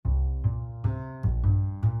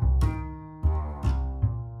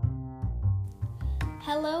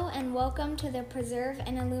Hello and welcome to the Preserve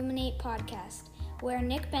and Illuminate podcast, where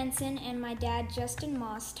Nick Benson and my dad Justin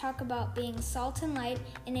Moss talk about being salt and light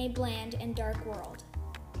in a bland and dark world.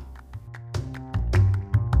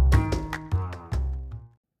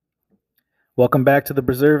 Welcome back to the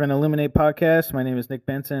Preserve and Illuminate podcast. My name is Nick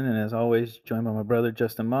Benson, and as always, joined by my brother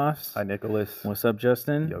Justin Moss. Hi, Nicholas. What's up,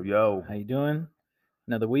 Justin? Yo. How you doing?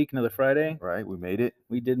 Another week, another Friday. Right, we made it.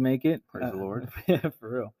 We did make it. Praise the Lord. Yeah, for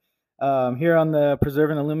real. Here on the Preserve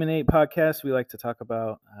and Illuminate podcast, we like to talk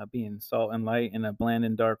about being salt and light in a bland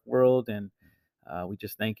and dark world, and we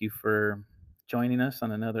just thank you for joining us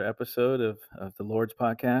on another episode of the Lord's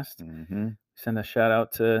podcast. Mm-hmm. Send a shout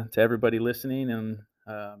out to everybody listening, and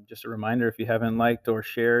just a reminder, if you haven't liked or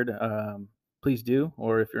shared, please do.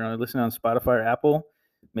 Or if you're listening on Spotify or Apple,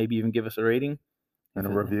 maybe even give us a rating and a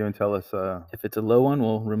review and tell us if it's a low one,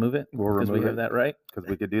 we'll remove it because we have that right. Because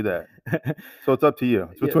we could do that. So it's up to you.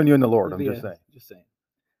 It's between you and the Lord. I'm just saying.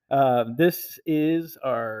 This is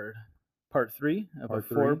our part 3 of our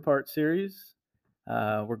 4-part series.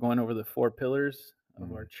 We're going over the 4 pillars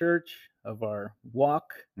of our church, of our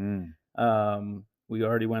walk. We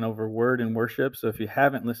already went over word and worship, so if you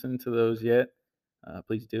haven't listened to those yet,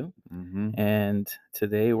 please do. Mm-hmm. And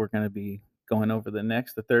today we're going to be going over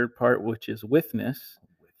the third part, which is witness.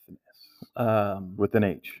 With an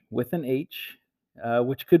H. With an H,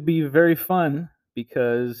 which could be very fun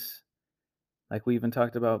because, like we even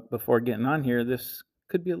talked about before getting on here, this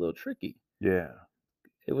could be a little tricky. Yeah.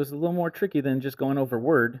 It was a little more tricky than just going over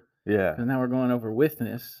word. Yeah. And now we're going over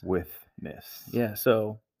witness. Witness. Yeah,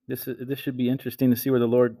 so this should be interesting to see where the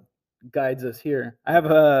Lord guides us here. I have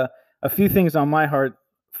a few things on my heart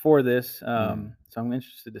for this, so I'm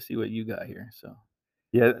interested to see what you got here. So,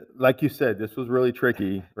 yeah, like you said, this was really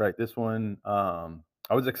tricky, right? This one, I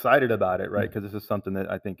was excited about it, right? Because this is something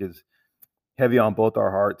that I think is heavy on both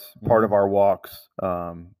our hearts, part of our walks,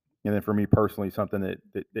 and then for me personally, something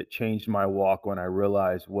that changed my walk when I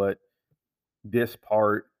realized what this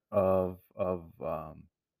part of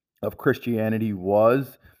Christianity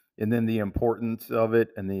was, and then the importance of it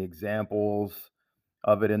and the examples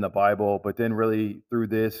of it in the Bible, but then really through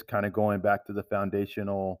this kind of going back to the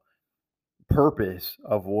foundational purpose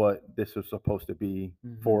of what this was supposed to be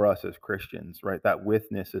for us as Christians, right? That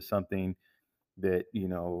witness is something that,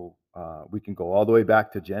 we can go all the way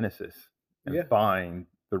back to Genesis and find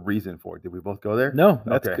the reason for it. Did we both go there? No,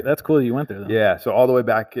 that's cool you went there, though. Yeah, so all the way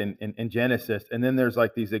back in Genesis, and then there's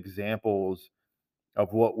like these examples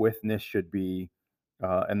of what witness should be,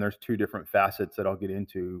 and there's 2 different facets that I'll get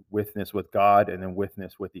into: witness with God and then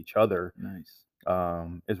witness with each other. Nice.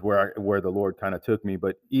 Is where the Lord kind of took me.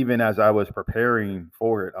 But even as I was preparing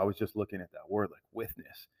for it, I was just looking at that word, like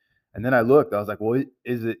witness, and then I looked. I was like, well,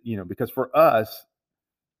 is it, because for us,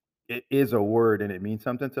 it is a word and it means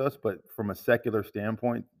something to us, but from a secular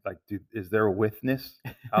standpoint, like, is there a witness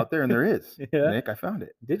out there? And there is. Yeah. Nick, I found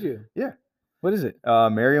it. Did you? Yeah. What is it?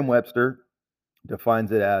 Merriam-Webster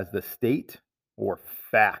defines it as the state or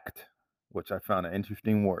fact, which I found an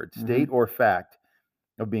interesting word. State or fact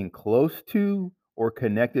of being close to or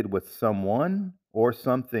connected with someone or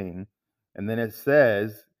something. And then it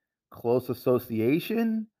says close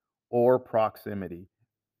association or proximity,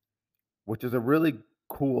 which is a really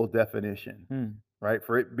cool definition, right?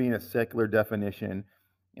 For it being a secular definition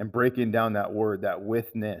and breaking down that word, that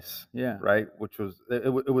witness, right? Which was,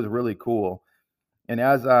 it was really cool. And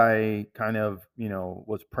as I kind of,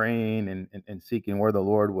 was praying and seeking where the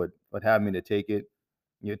Lord would have me to take it,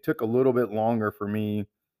 it took a little bit longer for me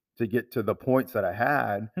to get to the points that I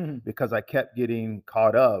had because I kept getting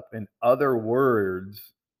caught up in other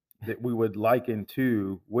words that we would liken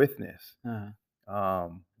to witness.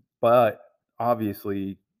 But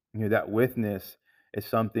obviously, that witness is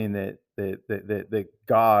something that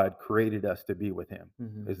God created us to be with Him,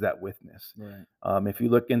 is that witness. Right. If you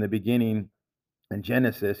look in the beginning in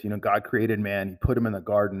Genesis, God created man, He put him in the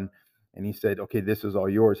garden, and He said, okay, this is all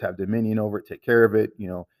yours, have dominion over it, take care of it,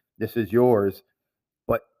 this is yours.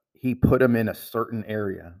 But He put him in a certain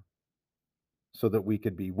area so that we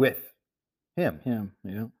could be with Him.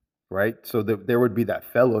 Yeah. Right? So that there would be that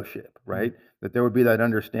fellowship, right? That there would be that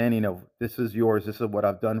understanding of, this is yours, this is what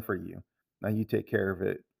I've done for you. Now you take care of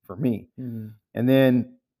it for me. And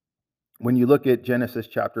then when you look at Genesis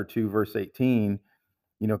chapter 2, verse 18,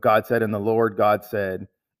 God said, and the Lord God said,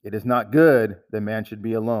 it is not good that man should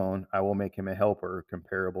be alone. I will make him a helper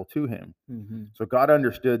comparable to him. So God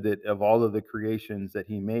understood that of all of the creations that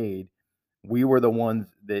He made, we were the ones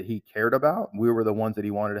that He cared about. We were the ones that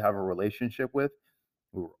He wanted to have a relationship with.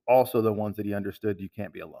 We were also the ones that He understood you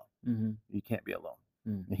can't be alone. You can't be alone.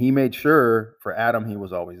 And He made sure for Adam, he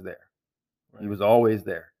was always there. Right. He was always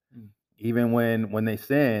there. even when they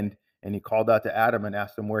sinned and he called out to Adam and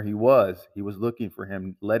asked him where he was looking for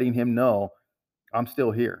him, letting him know, I'm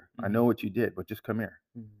still here. I know what you did, but just come here.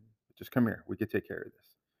 Just come here. We could take care of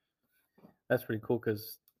this. That's pretty cool,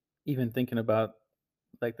 because even thinking about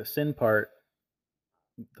like the sin part,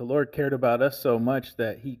 the Lord cared about us so much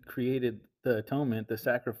that he created the atonement, the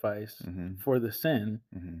sacrifice for the sin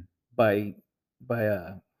by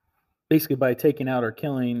basically by taking out or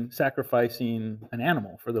killing, sacrificing an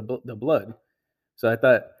animal for the blood. So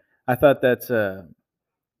I thought that's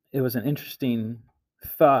it was an interesting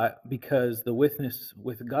thought, because the witness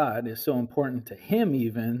with God is so important to him,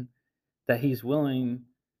 even that he's willing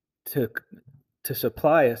to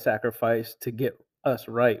supply a sacrifice to get us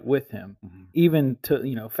right with him. Even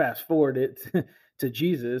to fast forward it to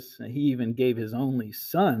Jesus, he even gave his only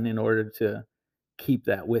son in order to keep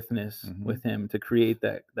that witness with him, to create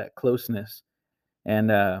that closeness.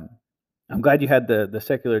 And I'm glad you had the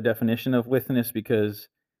secular definition of witness, because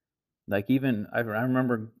like even I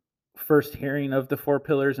remember first hearing of the 4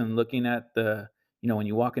 pillars and looking at the when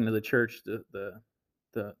you walk into the church, the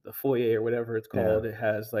foyer or whatever it's called, it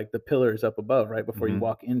has like the pillars up above right before you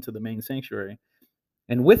walk into the main sanctuary.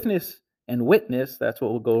 And witness, that's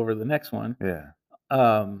what we'll go over the next one.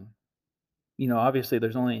 Obviously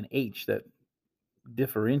there's only an H that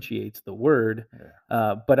differentiates the word,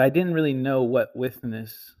 but I didn't really know what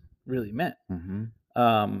witness really meant.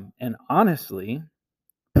 And honestly,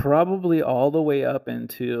 probably all the way up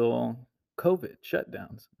until COVID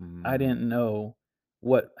shutdowns, I didn't know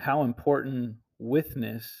how important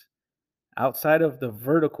witness, outside of the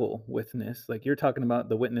vertical witness, like you're talking about,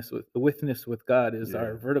 the witness with God is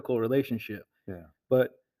our vertical relationship.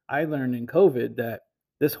 But I learned in COVID that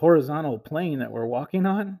this horizontal plane that we're walking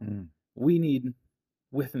on, we need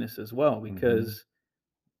witness as well, because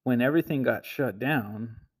when everything got shut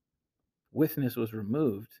down, witness was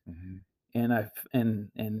removed.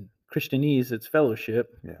 And Christianese, it's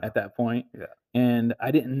fellowship at that point. And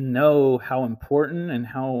I didn't know how important and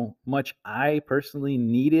how much I personally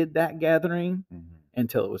needed that gathering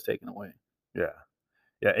until it was taken away.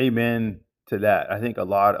 Amen to that. I think a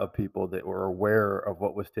lot of people that were aware of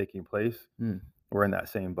what was taking place were in that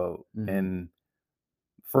same boat. And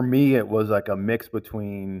for me, it was like a mix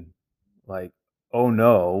between like, oh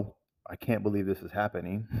no, I can't believe this is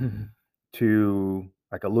happening, to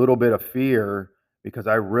like a little bit of fear, because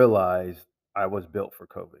I realized I was built for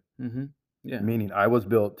COVID. Meaning I was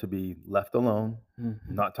built to be left alone,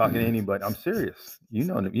 not talking to anybody. I'm serious. You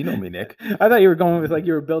know me, Nick. I thought you were going with like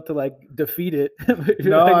you were built to like defeat it.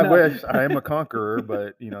 No, like, I wish. I am a conqueror,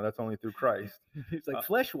 but that's only through Christ. He's like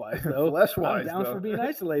flesh-wise though. Flesh-wise, I'm down for being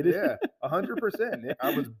isolated. 100%.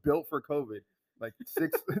 I was built for COVID. Like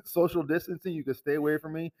 6 social distancing, you could stay away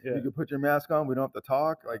from me. You could put your mask on. We don't have to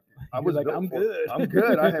talk. Like I was like, I'm good. I'm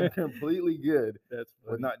good. I am completely good. That's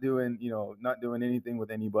funny. With not doing anything with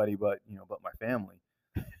anybody, but my family.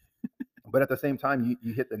 But at the same time,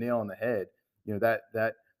 you hit the nail on the head.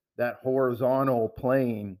 That horizontal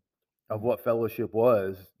plane of what fellowship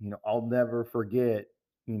was. I'll never forget.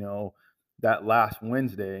 That last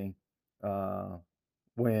Wednesday.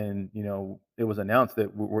 When it was announced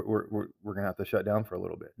that we're gonna have to shut down for a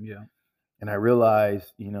little bit. And I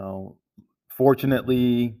realized,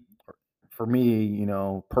 fortunately for me,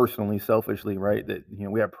 personally, selfishly, right, that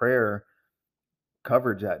we had prayer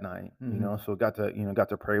coverage that night. So got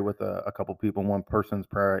to pray with a couple people. One person's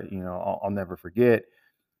prayer, I'll never forget.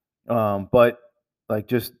 But like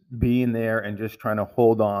just being there and just trying to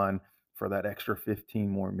hold on for that extra 15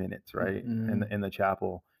 more minutes, right, in the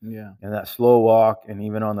chapel. And that slow walk, and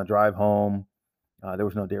even on the drive home, there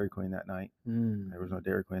was no Dairy Queen that night. There was no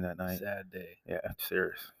Dairy Queen that night. Sad day. Yeah,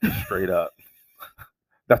 serious, straight up.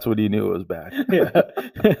 That's what he knew it was bad.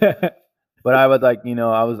 But I was like,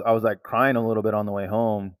 I was like crying a little bit on the way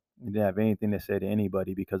home. I didn't have anything to say to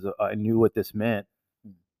anybody, because I knew what this meant,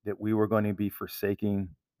 that we were going to be forsaking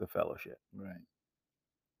the fellowship. Right.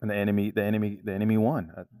 And the enemy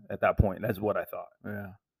won at that point. That's what I thought.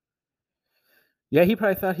 Yeah, he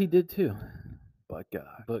probably thought he did too. But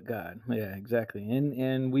God. Yeah, exactly.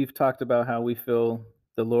 And we've talked about how we feel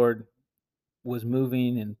the Lord was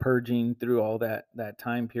moving and purging through all that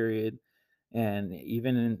time period. And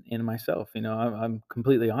even in myself, I'm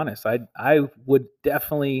completely honest. I would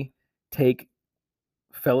definitely take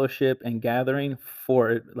fellowship and gathering for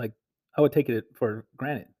it, like I would take it for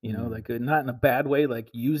granted, like not in a bad way, like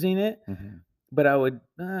using it. But I would,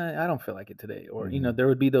 I don't feel like it today. Or, there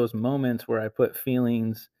would be those moments where I put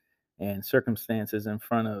feelings and circumstances in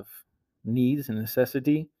front of needs and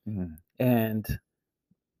necessity.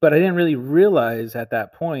 But I didn't really realize at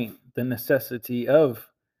that point the necessity of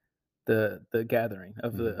the gathering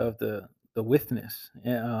of the witness.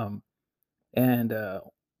 And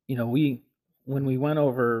you know, when we went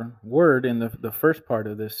over word in the first part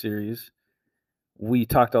of this series, we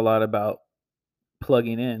talked a lot about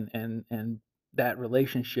plugging in and that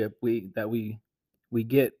relationship we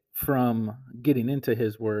get from getting into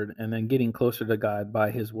his word and then getting closer to God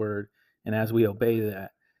by his word, and as we obey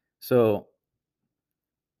that. So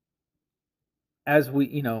as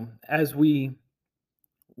we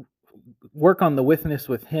work on the witness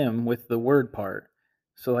with him with the word part,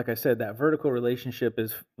 so like I said, that vertical relationship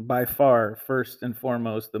is by far first and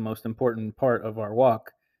foremost the most important part of our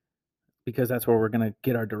walk, because that's where we're going to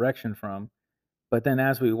get our direction from. But then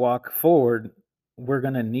as we walk forward, we're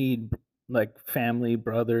going to need like family,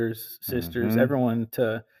 brothers, sisters, everyone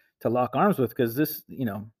to lock arms with, because this,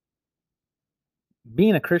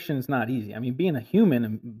 being a Christian is not easy. I mean, being a human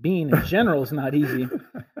and being in general is not easy,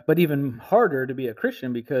 but even harder to be a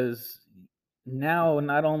Christian, because now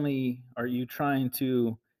not only are you trying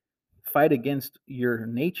to fight against your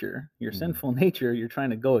nature, your sinful nature, you're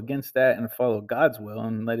trying to go against that and follow God's will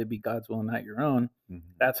and let it be God's will, not your own.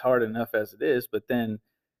 That's hard enough as it is, but then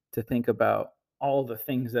to think about all the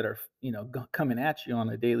things that are, coming at you on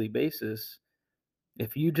a daily basis,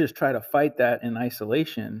 if you just try to fight that in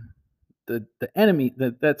isolation, the enemy,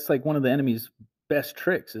 that's like one of the enemy's best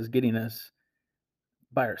tricks, is getting us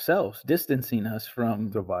by ourselves, distancing us from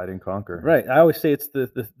divide and conquer. Right. I always say it's the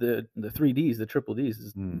 3 Ds, the triple Ds,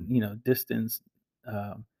 is, distance,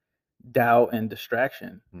 doubt, and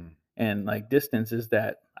distraction. And like distance is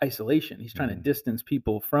that isolation. He's trying to distance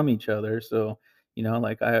people from each other. So,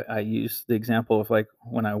 like I use the example of like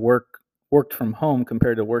when I worked from home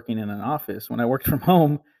compared to working in an office. When I worked from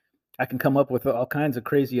home, I can come up with all kinds of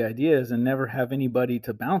crazy ideas and never have anybody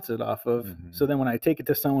to bounce it off of. So then when I take it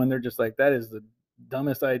to someone, they're just like, that is the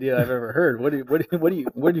dumbest idea I've ever heard. Where do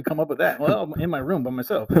you come up with that? Well, in my room by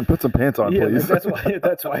myself. Put some pants on, please. That's why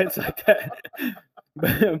it's like that.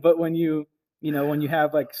 But when when you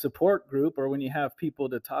have like support group, or when you have people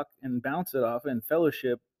to talk and bounce it off and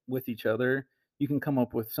fellowship with each other, you can come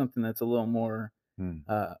up with something that's a little more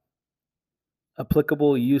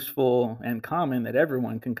applicable, useful, and common, that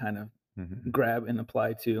everyone can kind of grab and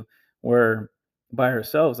apply to. Where by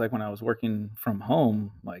ourselves, like when I was working from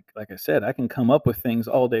home, like I said, I can come up with things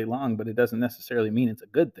all day long, but it doesn't necessarily mean it's a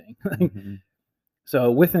good thing.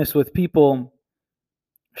 So witness with people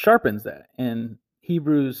sharpens that. And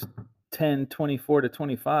Hebrews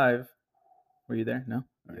 10:24-25. Were you there? No?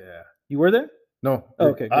 Yeah. You were there? No. Oh,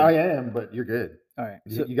 okay, good. I am, but you're good. All right.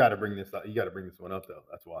 So, you got to bring this up. You got to bring this one up, though.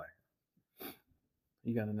 That's why.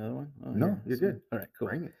 You got another one? Oh, no, you're good. All right, cool.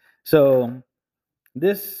 Bring it. So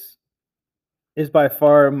this is by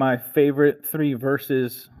far my favorite 3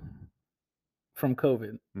 verses from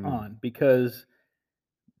COVID on, because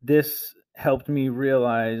this helped me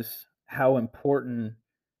realize how important,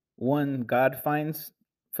 one, God finds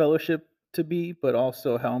fellowship to be, but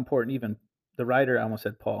also how important even the writer, I almost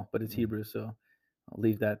said Paul, but it's Hebrew, so I'll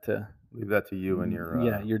leave that to you and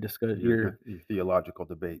your your discussion, your theological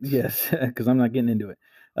debates. Yes, because I'm not getting into it.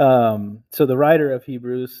 So the writer of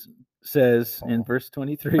Hebrews says in verse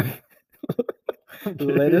 23,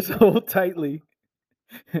 let us hold tightly.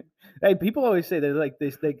 Hey, people always say they're like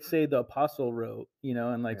they say the apostle wrote,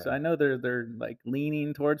 and like, so I know they're like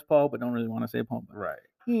leaning towards Paul, but don't really want to say Paul. But right.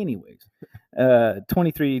 Anyways,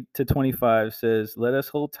 23-25 says, let us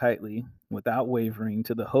hold tightly without wavering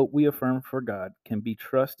to the hope we affirm, for God can be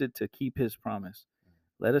trusted to keep his promise.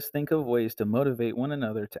 Let us think of ways to motivate one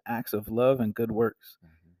another to acts of love and good works.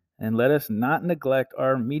 And let us not neglect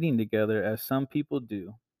our meeting together as some people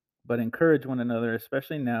do, but encourage one another,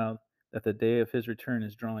 especially now that the day of his return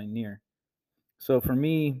is drawing near. So for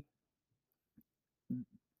me,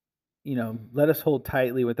 let us hold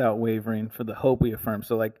tightly without wavering for the hope we affirm.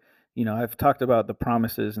 So like, I've talked about the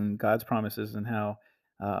promises and God's promises and how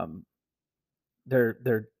they're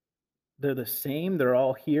the same. They're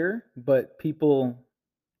all here, but people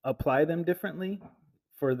apply them differently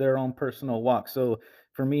for their own personal walk. So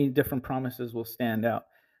for me, different promises will stand out.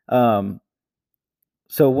 So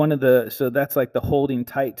that's like the holding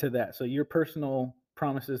tight to that. So your personal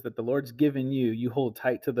promises that the Lord's given you, you hold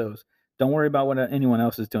tight to those. Don't worry about what anyone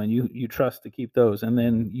else is doing. You trust to keep those, and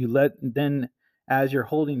then as you're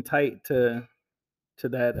holding tight to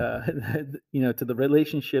that, to the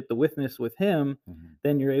relationship, the witness with Him,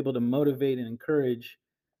 then you're able to motivate and encourage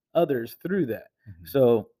others through that.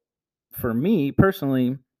 So, for me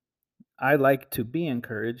personally, I like to be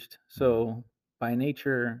encouraged. So by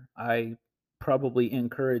nature, I probably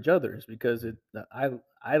encourage others because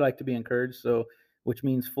I like to be encouraged. So, which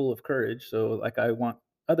means full of courage. So like I want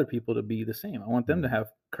other people to be the same. I want them to have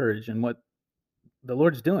courage in what the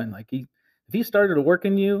Lord's doing. Like if he started to work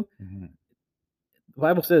in you, the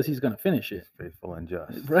Bible says he's going to finish it. He's faithful and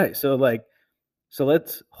just. Right. So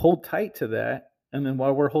let's hold tight to that. And then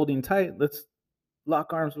while we're holding tight, let's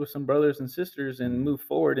lock arms with some brothers and sisters and move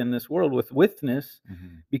forward in this world with witness,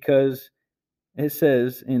 because it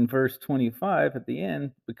says in verse 25 at the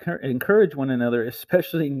end, encourage one another,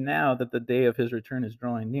 especially now that the day of his return is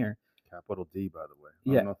drawing near. Capital D, by the way.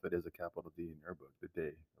 I don't know if it is a capital D in your book. The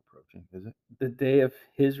day approaching, is it? The day of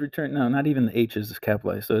his return? No, not even the H is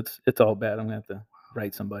capitalized, so it's all bad. I'm gonna have to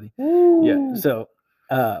write somebody. Ooh. Yeah. So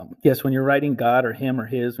yes, when you're writing God or him or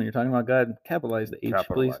his, when you're talking about God, capitalize the H,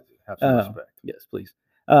 please. Have some respect. Yes, please.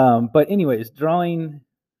 But anyways, drawing,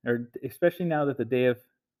 or especially now that the day of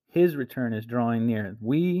his return is drawing near,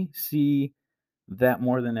 we see that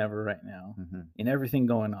more than ever right now in everything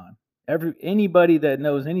going on. Anybody that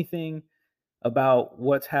knows anything about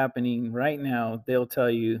what's happening right now, they'll tell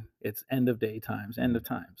you it's end of day times, end of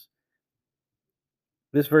times.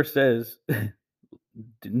 This verse says,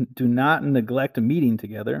 do not neglect a meeting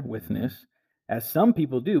together, witness, as some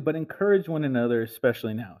people do, but encourage one another,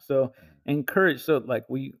 especially now. So encourage. So like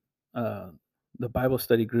the Bible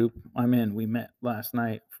study group I'm in, we met last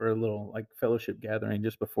night for a little like fellowship gathering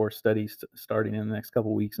just before studies starting in the next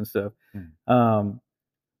couple of weeks and stuff.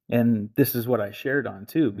 And this is what I shared on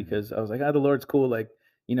too, because I was like, the Lord's cool. Like,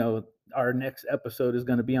 our next episode is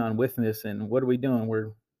going to be on witness. And what are we doing?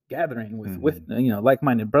 We're gathering with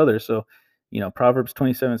like-minded brothers. So, Proverbs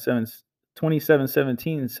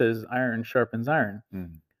 27:17 says iron sharpens iron.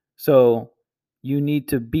 So you need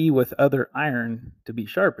to be with other iron to be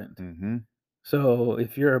sharpened. So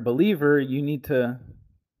if you're a believer, you need to,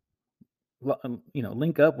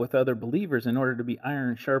 link up with other believers in order to be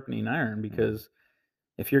iron sharpening iron, because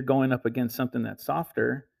if you're going up against something that's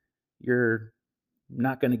softer, you're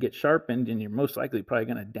not going to get sharpened, and you're most likely probably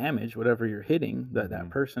going to damage whatever you're hitting, that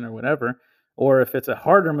person or whatever. Or if it's a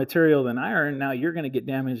harder material than iron, now you're going to get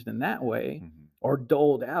damaged in that way or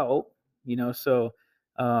doled out, So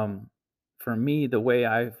for me, the way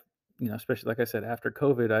I've, especially like I said, after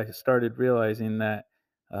COVID, I started realizing that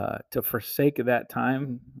to forsake that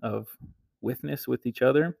time of witness with each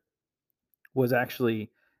other was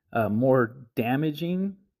actually more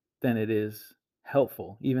damaging than it is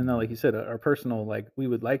helpful. Even though, like you said, our personal, like we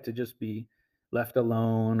would like to just be left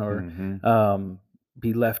alone or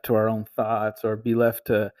be left to our own thoughts or be left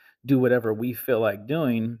to do whatever we feel like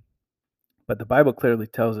doing. But the Bible clearly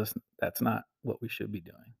tells us that's not what we should be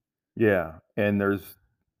doing. Yeah. And there's,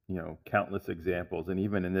 countless examples. And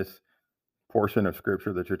even in this portion of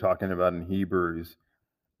scripture that you're talking about in Hebrews,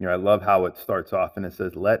 I love how it starts off and it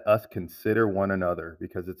says, let us consider one another,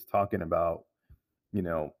 because it's talking about,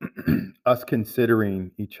 us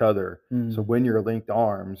considering each other. So when you're linked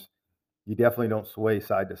arms, you definitely don't sway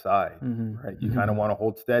side to side, right? You kind of want to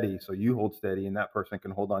hold steady. So you hold steady and that person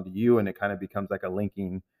can hold on to you, and it kind of becomes like a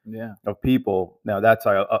linking of people. Now that's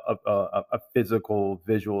a physical,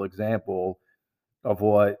 visual example of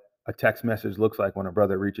what a text message looks like when a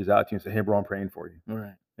brother reaches out to you and says, hey bro, I'm praying for you.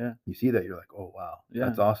 Right. Yeah. You see that, you're like, oh wow,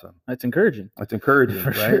 that's awesome. That's encouraging. That's encouraging,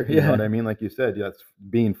 for right? Sure, You know what I mean? Like you said, that's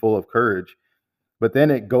being full of courage. But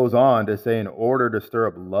then it goes on to say, in order to stir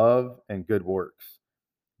up love and good works.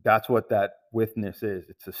 That's what that witness is.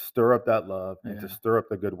 It's to stir up that love and to stir up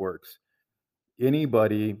the good works.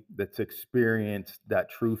 Anybody that's experienced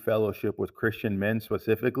that true fellowship with Christian men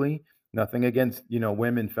specifically, nothing against,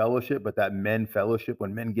 women fellowship, but that men fellowship,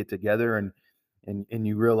 when men get together and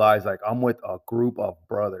you realize, like, I'm with a group of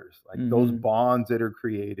brothers, like those bonds that are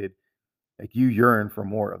created, like you yearn for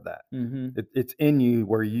more of that. It's in you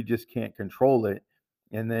where you just can't control it.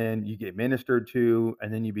 And then you get ministered to,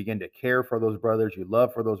 and then you begin to care for those brothers, you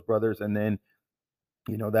love for those brothers. And then,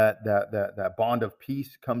 that bond of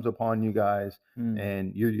peace comes upon you guys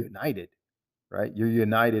and you're united, right? You're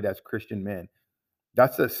united as Christian men.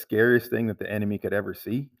 That's the scariest thing that the enemy could ever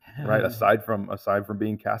see, right? Aside from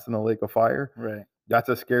being cast in a lake of fire, right? That's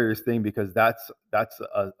the scariest thing, because that's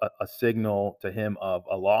a signal to him of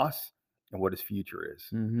a loss and what his future is,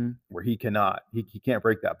 where he can't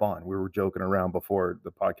break that bond. We were joking around before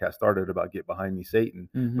the podcast started about get behind me, Satan,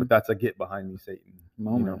 but that's a get behind me, Satan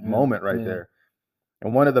moment right there.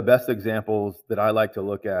 And one of the best examples that I like to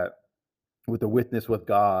look at with the witness with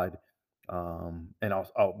God, and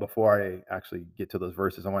I'll before I actually get to those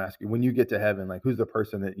verses, I want to ask you, when you get to heaven, like, who's the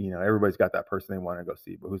person that, everybody's got that person they want to go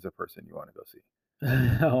see, but who's the person you want to go see?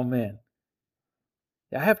 Oh man.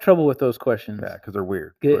 Yeah, I have trouble with those questions. Yeah, because they're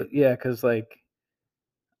weird. Yeah, because like,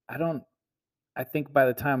 I think by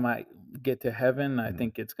the time I get to heaven, I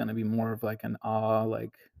think it's going to be more of like an awe,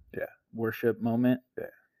 like, worship moment.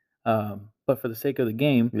 Yeah. But for the sake of the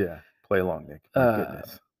game, play along, Nick. My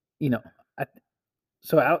goodness.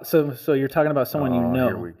 So you're talking about someone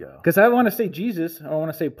Here we go. Because I want to say Jesus, I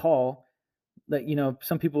want to say Paul. That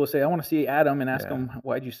some people will say, I want to see Adam and ask him,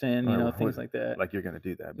 why'd you sin? Things like that. Like you're going to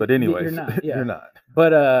do that, but anyways, you're not. Yeah. You're not.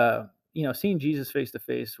 But seeing Jesus face to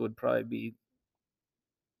face would probably be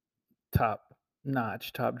top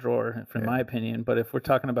notch, top drawer, in my opinion. But if we're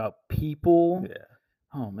talking about people,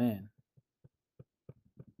 oh man,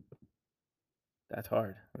 that's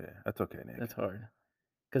hard. Yeah, that's okay, Nick. That's hard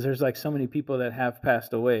because there's like so many people that have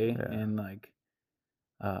passed away, and like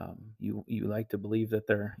you like to believe that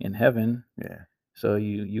they're in heaven. Yeah. So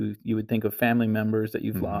you would think of family members that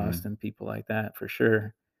you've lost and people like that for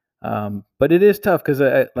sure. But it is tough because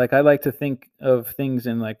I like to think of things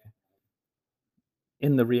in like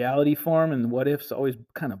in the reality form, and what ifs always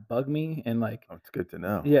kind of bug me. And like, it's good to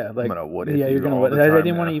know. Yeah, like I'm gonna what if. Yeah, you're gonna. What, I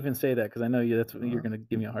didn't want to even say that because I know that's what you're gonna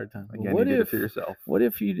give me a hard time. Again, what you if did it for yourself? What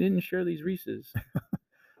if you didn't share these Reese's?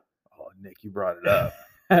 Oh, Nick, you brought it up.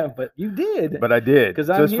 But you did. But I did. Because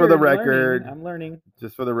just for the record, I'm learning.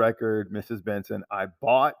 Just for the record, Mrs. Benson, I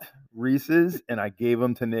bought Reese's and I gave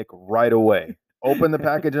them to Nick right away. Opened the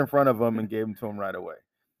package in front of him and gave them to him right away.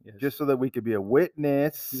 Yes. Just so that we could be a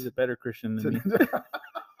witness. He's a better Christian than me.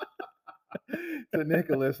 To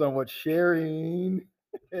Nicholas on what sharing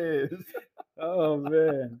is. Oh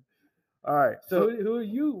man. All right. So who do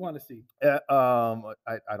you want to see? I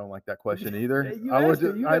don't like that question either.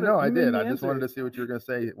 I know I did. I just wanted to see what you were going to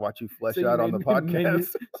say. Watch you flesh out on the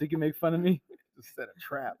podcast. So you can make fun of me. Just set a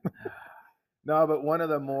trap. No, but one of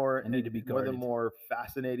the more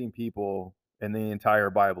fascinating people in the entire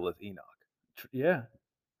Bible is Enoch. Yeah.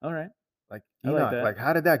 All right. Like Enoch, like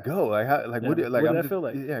how did that go? What did that feel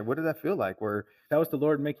like? Yeah, what did that feel like? Where that was the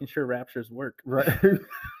Lord making sure raptures work. Right.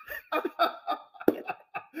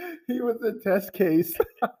 He was a test case.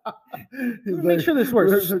 He's make sure this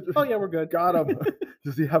works. Oh yeah, we're good. Got him.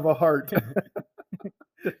 Does he have a heart?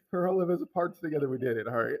 For all of his parts together, we did it.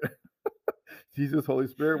 All right. Jesus, Holy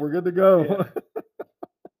Spirit, we're good to go. Yeah.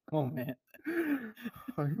 Oh man.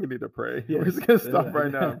 We need to pray. Yes. We're just gonna stop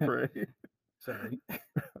right now and pray. Sorry.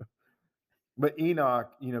 But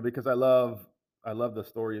Enoch, because I love the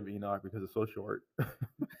story of Enoch because it's so short.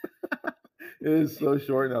 It is so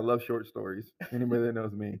short, and I love short stories. Anybody that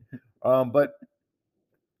knows me,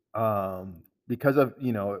 because of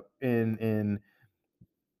in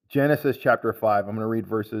Genesis chapter 5, I'm going to read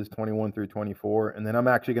verses 21 through 24, and then I'm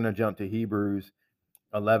actually going to jump to Hebrews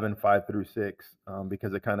 11, 5 through 6,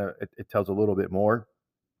 because it tells a little bit more.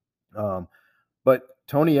 But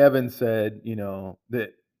Tony Evans said,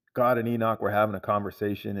 that God and Enoch were having a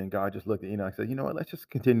conversation, and God just looked at Enoch and said, you know what, let's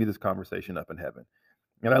just continue this conversation up in heaven.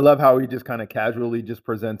 And I love how he just kind of casually just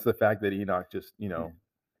presents the fact that Enoch just,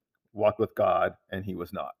 walked with God and he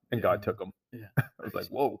was not, and God took him. Yeah. I was like,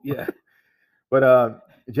 whoa. Yeah. But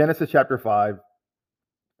Genesis chapter 5,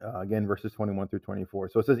 again, verses 21 through 24.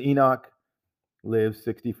 So it says, Enoch lived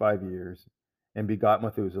 65 years and begot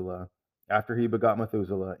Methuselah. After he begot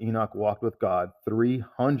Methuselah, Enoch walked with God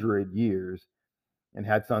 300 years and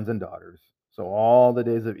had sons and daughters. So all the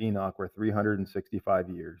days of Enoch were 365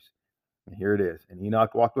 years. And here it is. And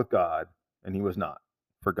Enoch walked with God, and he was not,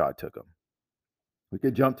 for God took him. We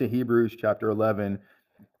could jump to Hebrews chapter 11,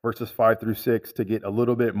 verses 5 through 6 to get a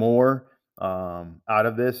little bit more out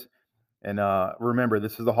of this. And remember,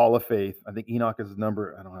 this is the Hall of Faith. I think Enoch is his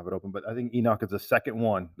number. I don't have it open, but I think Enoch is the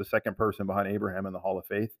second person behind Abraham in the Hall of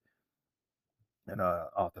Faith. And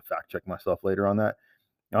I'll have to fact check myself later on that.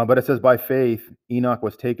 But it says, by faith, Enoch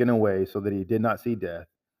was taken away so that he did not see death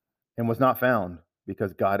and was not found,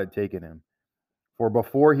 because God had taken him. For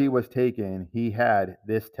before he was taken, he had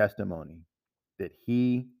this testimony, that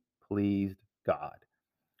he pleased God.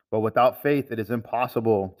 But without faith, it is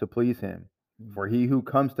impossible to please him. For he who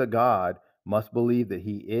comes to God must believe that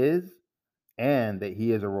he is, and that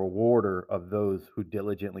he is a rewarder of those who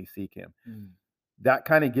diligently seek him. That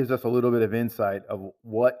kind of gives us a little bit of insight of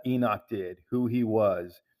what Enoch did, who he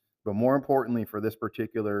was. But more importantly, for this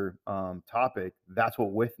particular topic, that's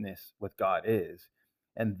what witness with God is.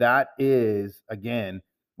 And that is, again,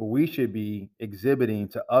 what we should be exhibiting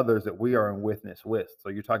to others that we are in witness with. So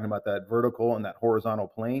you're talking about that vertical and that horizontal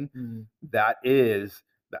plane. Mm-hmm. That is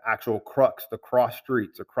the actual crux, the cross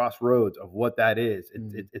streets, the crossroads of what that is.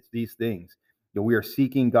 It's these things. That we are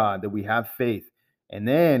seeking God, that we have faith. And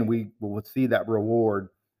then we will see that reward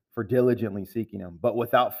for diligently seeking him. But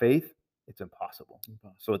without faith, it's impossible.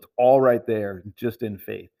 So it's all right there, just in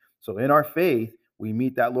faith. So in our faith, we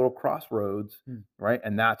meet that little crossroads, right?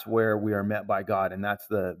 And that's where we are met by God. And that's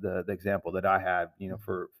the example that I have,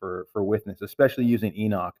 for witness, especially using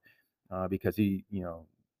Enoch because he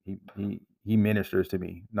ministers to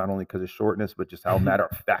me, not only because of shortness, but just how matter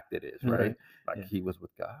of fact it is, right? Like he was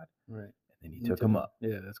with God. Right. And he took him up.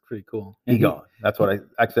 Yeah, that's pretty cool. He gone. That's what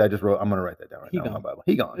I just wrote. I'm going to write that down right now in my Bible.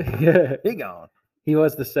 He gone. He gone. He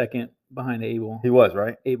was the second behind Abel. He was,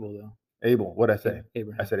 right? Abel, though. Abel. What'd I say?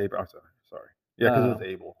 Abraham. I said Abraham. Sorry. Yeah, because it was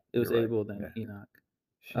Abel. It was Abel, then Enoch.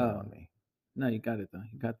 Shame on me. No, you got it, though.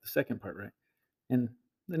 You got the second part right. And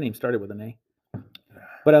the name started with an A.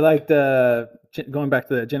 But I liked going back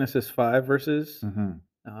to the Genesis 5 verses.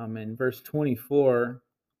 In verse 24,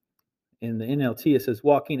 in the NLT, it says,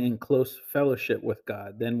 walking in close fellowship with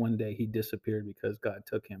God. Then one day he disappeared because God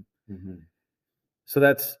took him. So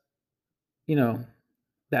that's,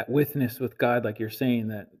 that witness with God, like you're saying,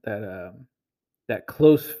 that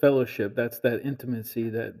close fellowship, that's that intimacy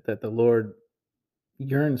that the Lord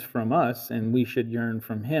yearns from us, and we should yearn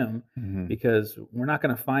from him, because we're not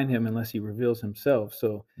going to find him unless he reveals himself.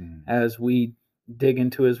 So as we dig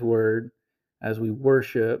into his word, as we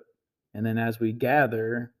worship, and then as we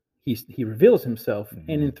gather, he reveals himself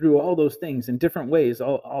in and through all those things in different ways,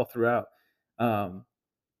 all throughout.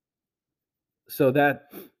 So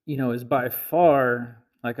that, is by far,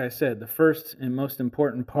 like I said, the first and most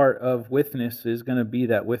important part of witness is going to be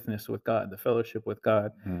that witness with God, the fellowship with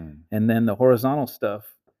God. And then the horizontal stuff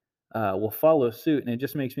will follow suit. And it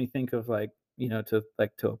just makes me think of to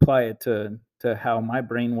apply it to how my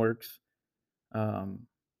brain works.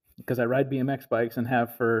 Because I ride BMX bikes and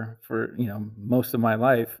have for most of my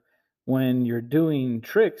life. When you're doing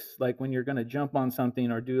tricks, like when you're going to jump on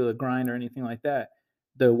something or do a grind or anything like that,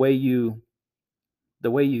 the way you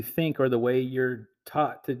think, or the way you're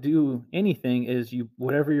taught to do anything, is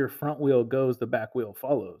whatever your front wheel goes, the back wheel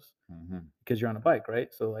follows, because you're on a bike,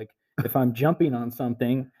 right? So like if I'm jumping on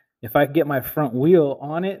something, if I get my front wheel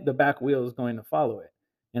on it, the back wheel is going to follow it.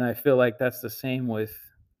 And I feel like that's the same with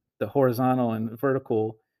the horizontal and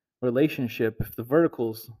vertical relationship. If the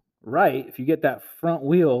vertical's right, if you get that front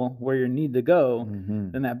wheel where you need to go,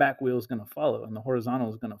 then that back wheel is going to follow, and the horizontal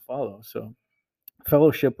is going to follow. So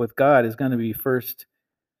fellowship with God is going to be first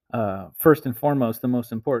and foremost the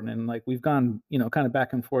most important. And like we've gone kind of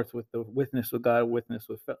back and forth with the witness with God, witness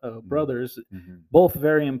with brothers, both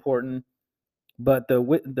very important, but the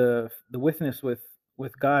witness with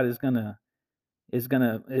God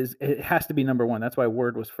it has to be number one. That's why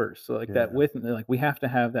word was first. So we have to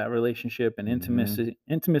have that relationship and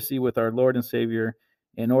intimacy with our Lord and Savior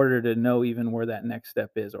in order to know even where that next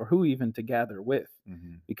step is, or who even to gather with.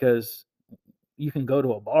 Because you can go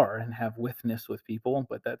to a bar and have witness with people,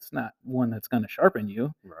 but that's not one that's going to sharpen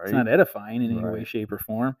you. Right. It's not edifying in any way, shape, or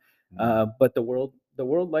form. But the world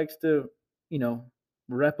likes to,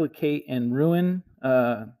 replicate and ruin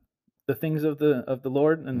the things of the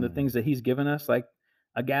Lord and the things that he's given us, like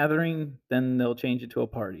a gathering. Then they'll change it to a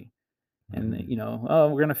party, and we're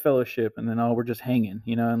going to fellowship, and then we're just hanging,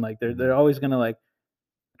 and like they're always going to like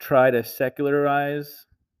try to secularize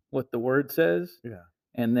what the word says. Yeah.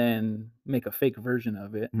 And then make a fake version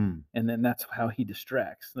of it. And then that's how he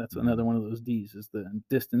distracts. That's another one of those D's, is the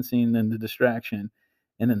distancing and the distraction,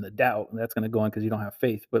 and then the doubt. That's going to go on because you don't have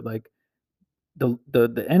faith. But like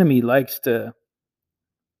the enemy likes to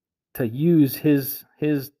use his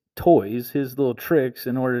toys, his little tricks,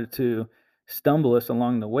 in order to stumble us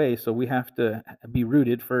along the way. So we have to be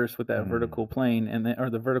rooted first with that vertical plane, or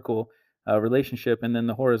the vertical relationship, and then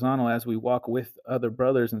the horizontal. As we walk with other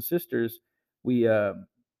brothers and sisters, we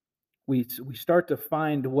start to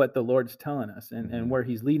find what the Lord's telling us and where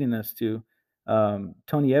he's leading us to.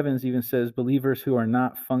 Tony Evans even says believers who are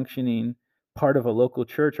not functioning part of a local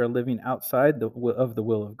church are living outside of the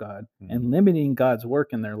will of God and limiting God's work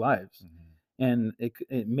in their lives. And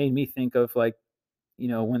it made me think of when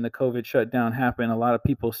the COVID shutdown happened, a lot of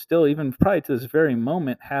people still, even probably to this very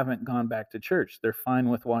moment, haven't gone back to church. They're fine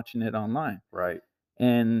with watching it online. Right.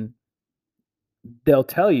 And they'll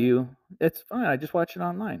tell you, it's fine, I just watch it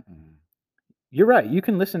online. You're right. You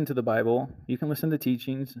can listen to the Bible. You can listen to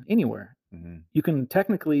teachings anywhere. You can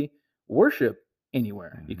technically worship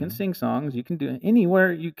anywhere. You can sing songs. You can do it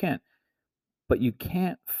anywhere you can. But you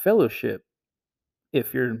can't fellowship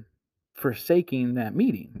if you're forsaking that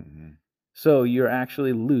meeting. So you're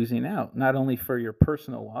actually losing out, not only for your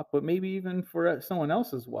personal walk, but maybe even for someone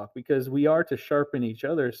else's walk, because we are to sharpen each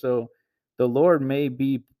other. So the Lord may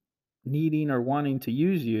be needing or wanting to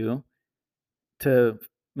use you to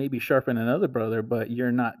maybe sharpen another brother, but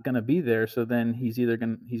you're not going to be there. So then he's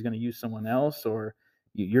going to use someone else, or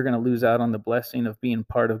you're going to lose out on the blessing of being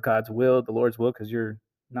part of God's will, the Lord's will, because you're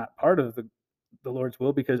not part of the Lord's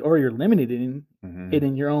will, or you're limited in it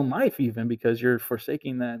in your own life, even because you're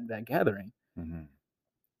forsaking that gathering.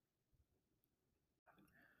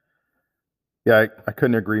 Yeah, I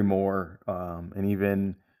couldn't agree more. And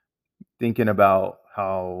even thinking about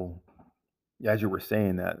how, as you were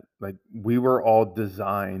saying that, like we were all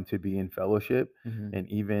designed to be in fellowship, and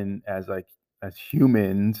even as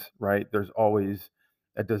humans, right? There's always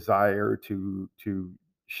a desire to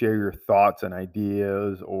share your thoughts and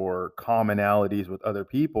ideas or commonalities with other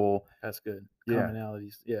people. That's good. Yeah,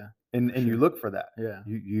 Commonalities. Yeah. and you sure. look for that. Yeah.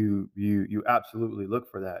 You absolutely look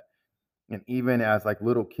for that. And even as like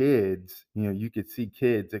little kids, you could see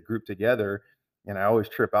kids that group together. And I always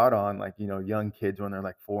trip out on like, young kids when they're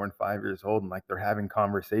like 4 and 5 years old and like they're having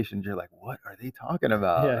conversations. You're like, what are they talking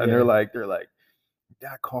about? Yeah. And Yeah. they're like,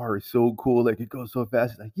 that car is so cool. Like it goes so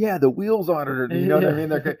fast. It's like, yeah, the wheels on it. You know what I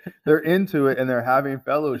mean? They're into it and they're having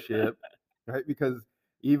fellowship, right? Because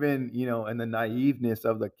even, in the naiveness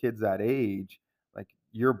of the kids that age, like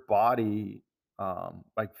your body,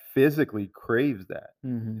 like physically craves that.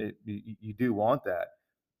 You do want that,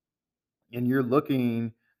 and you're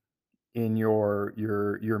looking in your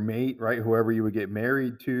mate, right? Whoever you would get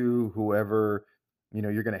married to, whoever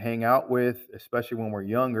you're going to hang out with, especially when we're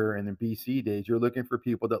younger in the BC days. You're looking for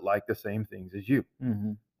people that like the same things as you,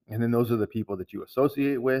 and then those are the people that you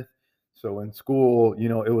associate with. So in school,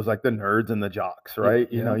 it was like the nerds and the jocks,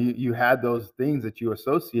 right? You had those things that you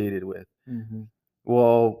associated with.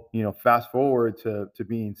 Well, fast forward to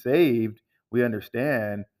being saved, we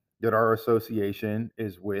understand that our association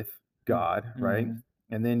is with God, right?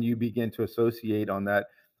 And then you begin to associate on that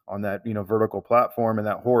vertical platform and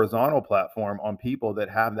that horizontal platform on people that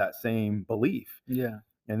have that same belief. Yeah.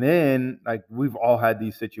 And then like we've all had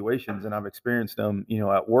these situations, and I've experienced them,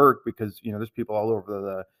 at work, because there's people all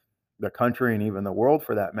over the country and even the world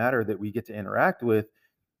for that matter that we get to interact with.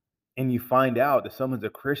 And you find out that someone's a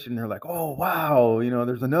Christian, they're like, oh wow,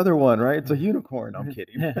 there's another one, right? It's a unicorn. I'm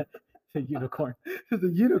kidding. A unicorn. It's a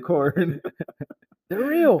unicorn. They're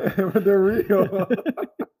real. They're real.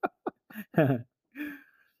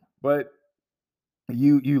 But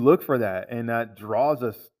you look for that, and that draws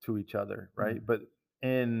us to each other, right? But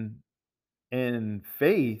in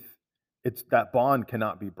faith, it's that bond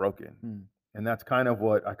cannot be broken. And that's kind of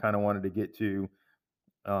what I kind of wanted to get to,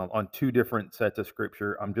 on two different sets of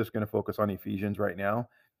scripture. I'm just going to focus on Ephesians right now,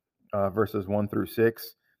 verses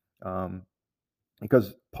 1-6,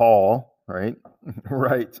 because Paul, right,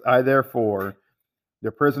 writes, I therefore,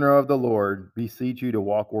 the prisoner of the Lord, beseech you to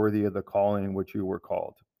walk worthy of the calling in which you were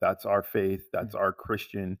called. That's our faith. That's our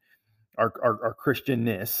Christian, our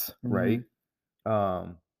Christianness, right?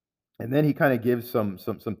 And then he kind of gives some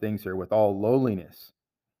things here: with all lowliness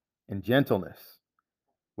and gentleness,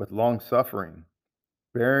 with long suffering,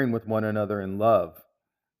 bearing with one another in love,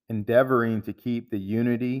 endeavoring to keep the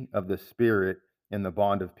unity of the Spirit in the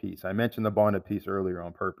bond of peace. I mentioned the bond of peace earlier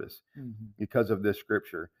on purpose because of this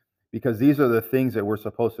scripture, because these are the things that we're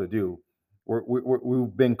supposed to do.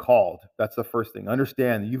 We've been called. That's the first thing.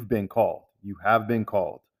 Understand that you've been called. You have been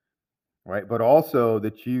called, right? But also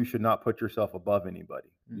that you should not put yourself above anybody.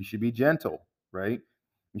 You should be gentle, right?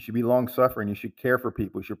 You should be long suffering. You should care for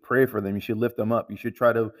people. You should pray for them. You should lift them up. You should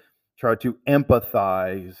try to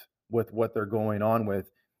empathize with what they're going on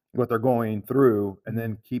with, what they're going through, and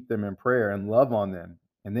then keep them in prayer and love on them.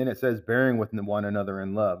 And then it says bearing with one another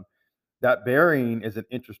in love. That bearing is an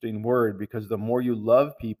interesting word, because the more you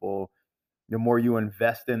love people, the more you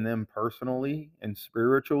invest in them personally and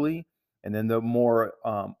spiritually, and then the more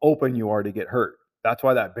open you are to get hurt. That's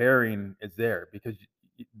why that bearing is there, because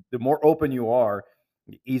the more open you are,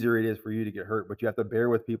 the easier it is for you to get hurt. But you have to bear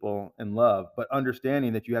with people in love, but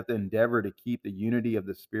understanding that you have to endeavor to keep the unity of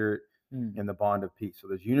the Spirit and the bond of peace. So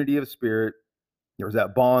there's unity of spirit, there's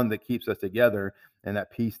that bond that keeps us together, and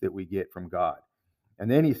that peace that we get from God.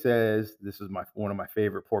 And then he says, this is one of my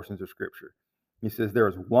favorite portions of scripture. He says, there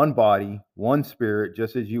is one body, one Spirit,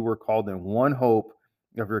 just as you were called in one hope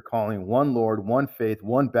of your calling, one Lord, one faith,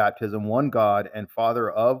 one baptism, one God and Father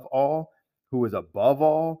of all, who is above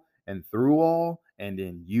all and through all and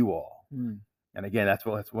in you all. And again, that's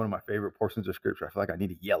one of my favorite portions of scripture. I feel like I need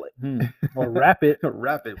to yell it. Or rap it.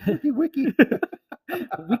 Rap it. Wiki, wiki.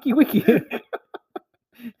 Wiki, wiki.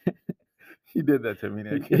 He did that to me,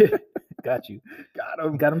 Nick. Got you.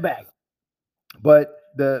 Got him back. But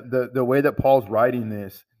the way that Paul's writing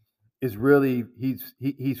this is really,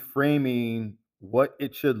 he's framing what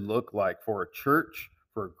it should look like for a church,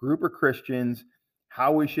 for a group of Christians,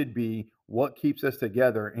 how we should be, what keeps us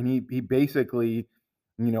together. And he basically,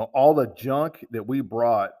 all the junk that we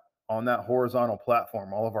brought on that horizontal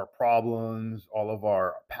platform, all of our problems, all of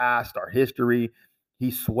our past, our history,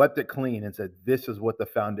 he swept it clean and said, this is what the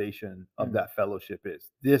foundation of that fellowship is.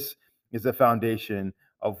 This is the foundation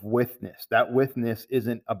of witness. That witness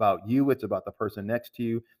isn't about you. It's about the person next to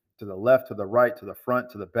you. to the left, to the right, to the front,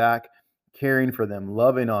 to the back, caring for them,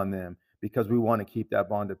 loving on them, because we want to keep that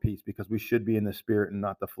bond of peace, because we should be in the spirit and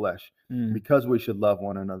not the flesh, because we should love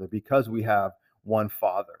one another, because we have one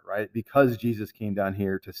Father, right? Because Jesus came down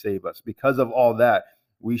here to save us. Because of all that,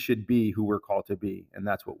 we should be who we're called to be, and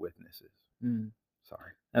that's what witness is.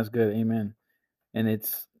 Sorry. That's good. Amen. And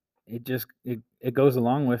it goes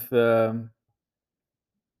along with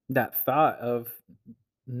that thought of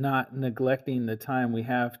not neglecting the time we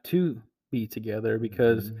have to be together,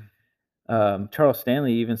 because Charles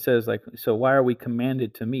Stanley even says, like, so why are we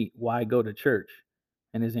commanded to meet? Why go to church?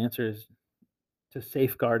 And his answer is to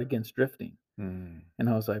safeguard against drifting. And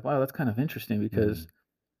I was like, wow, that's kind of interesting, because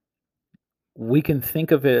we can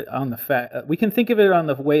think of it on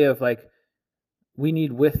the way of like, we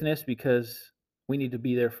need witness because we need to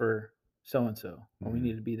be there for so-and-so, or we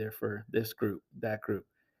need to be there for this group, that group.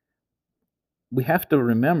 We have to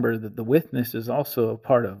remember that the witness is also a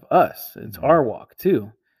part of us. It's our walk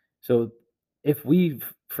too. So if we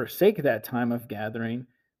forsake that time of gathering,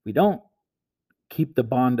 we don't keep the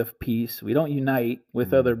bond of peace, we don't unite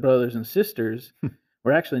with other brothers and sisters,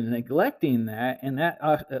 we're actually neglecting that, and that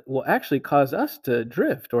will actually cause us to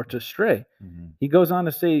drift or to stray. He goes on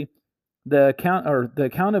to say, the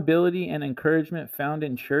accountability and encouragement found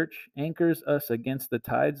in church anchors us against the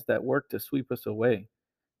tides that work to sweep us away.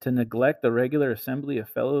 To neglect the regular assembly of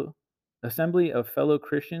fellow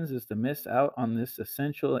Christians is to miss out on this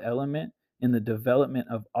essential element in the development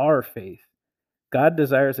of our faith. God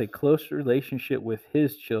desires a close relationship with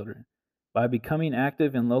his children. By becoming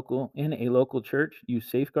active in a local church, you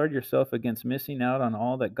safeguard yourself against missing out on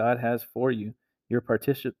all that God has for you. Your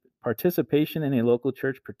participation in a local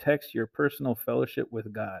church protects your personal fellowship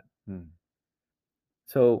with God.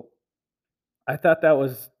 So I thought that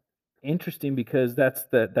was interesting, because that's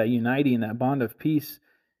that uniting, that bond of peace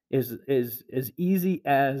is as easy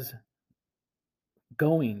as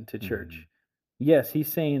going to church. Yes,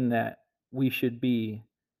 he's saying that we should be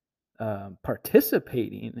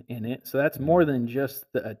participating in it. So that's more than just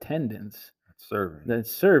the attendance.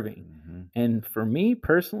 That's serving. And for me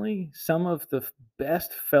personally, some of the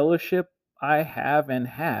best fellowship I have and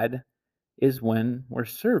had is when we're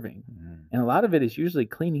serving. And a lot of it is usually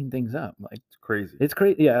cleaning things up. Like, it's crazy. It's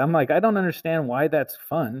crazy. Yeah, I'm like, I don't understand why that's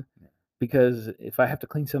fun, because if I have to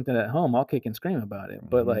clean something at home, I'll kick and scream about it.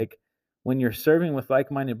 But like, when you're serving with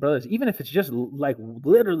like-minded brothers, even if it's just like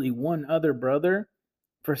literally one other brother,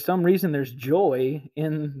 for some reason there's joy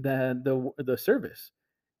in the service.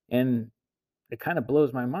 And it kind of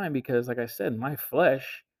blows my mind, because like I said, my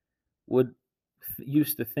flesh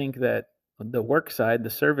used to think that the work side, the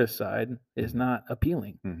service side, is not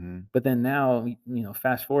appealing. But then now,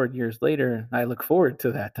 fast forward years later, I look forward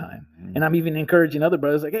to that time. And I'm even encouraging other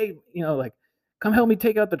brothers, like, hey, like, come help me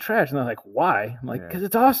take out the trash. And they're like, why? I'm like, because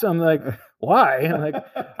it's awesome. Like, why? And I'm like,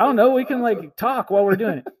 I don't know. We can like talk while we're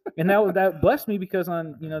doing it. And that blessed me, because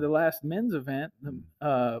on, the last men's event,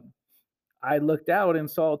 I looked out and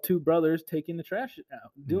saw two brothers taking the trash out,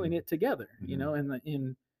 doing it together,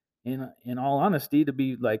 and in all honesty, to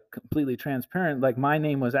be like completely transparent, like my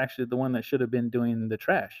name was actually the one that should have been doing the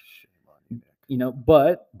trash,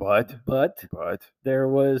 but there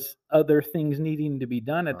was other things needing to be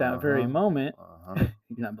done at that very moment. You're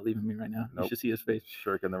not believing me right now. Nope. You should see his face.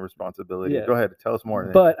 Shirking the responsibility. Yeah. Go ahead, tell us more.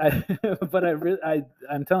 But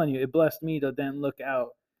I'm telling you, it blessed me to then look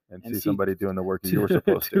out and see somebody doing the work you were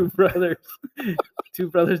supposed to. Two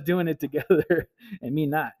brothers doing it together, and me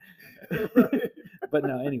not. But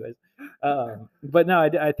no, anyways. But no,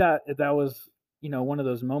 I thought that was, one of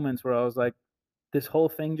those moments where I was like, this whole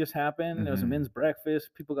thing just happened. There was a men's breakfast.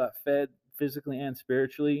 People got fed physically and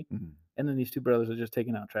spiritually. And then these two brothers are just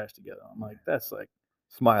taking out trash together. I'm like, that's like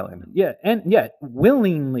smiling. Yeah. And yeah,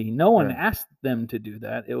 willingly. No one asked them to do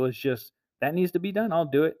that. It was just, that needs to be done. I'll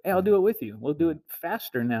do it. Hey, I'll do it with you. We'll do it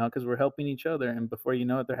faster now, because we're helping each other. And before you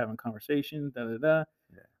know it, they're having conversations.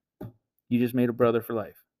 You just made a brother for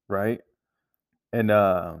life. Right. And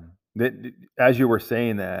as you were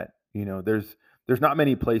saying that, there's not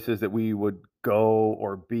many places that we would go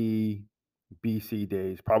or be BC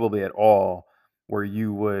days, probably at all, where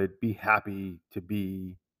you would be happy to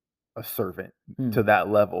be a servant to that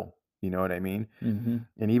level. You know what I mean? And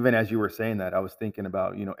even as you were saying that, I was thinking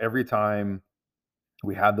about, every time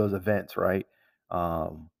we have those events, right?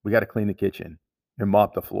 We got to clean the kitchen and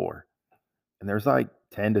mop the floor. And there's like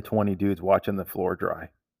 10 to 20 dudes watching the floor dry,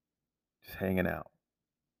 just hanging out.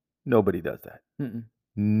 Nobody does that.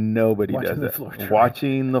 Nobody does that.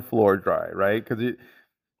 Watching the floor dry, right? Because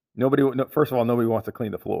first of all, nobody wants to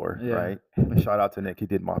clean the floor, right? And shout out to Nick. He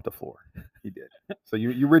did mop the floor. He did. So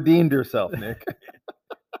you redeemed yourself, Nick.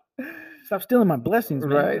 Stop stealing my blessings,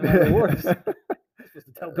 man. Right? My rewards. You're supposed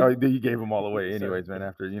to tell Oh, people. you gave them all away Sorry. anyways, man.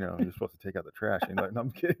 After, you're supposed to take out the trash. And like, no,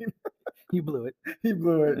 I'm kidding. You blew it. He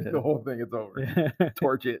blew it. Yeah. The whole thing is over. Yeah.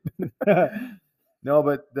 Torch it. No,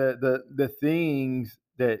 but the things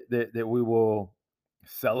that we will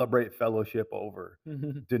celebrate fellowship over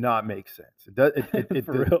do not make sense.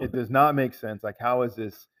 It does not make sense. Like, how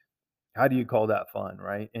do you call that fun,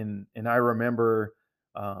 right? And I remember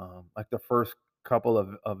like the first couple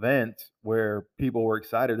of events where people were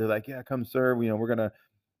excited. They're like, yeah, come serve. We're gonna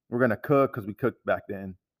cook, because we cooked back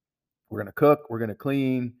then. We're gonna cook, we're gonna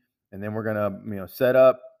clean, and then we're gonna set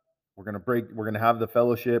up. We're gonna have the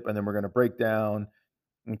fellowship, and then we're gonna break down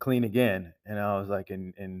and clean again. And I was like,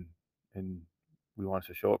 and we want us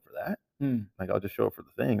to show up for that? Like, I'll just show up for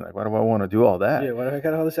the thing. Like, why do I want to do all that? Yeah, why do I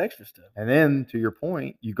got all this extra stuff? And then, to your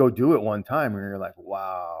point, you go do it one time and you're like,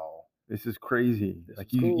 wow, this is crazy. Like,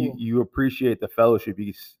 you appreciate the fellowship.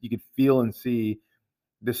 You could feel and see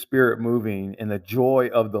the Spirit moving and the joy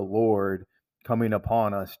of the Lord coming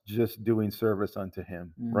upon us, just doing service unto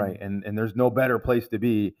Him, right? And there's no better place to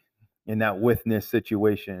be in that witness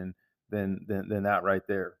situation than that right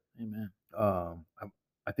there. Amen.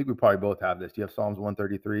 I think we probably both have this. Do you have Psalms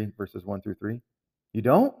 133 verses 1 through 3? You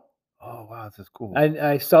don't? Oh, wow, this is cool.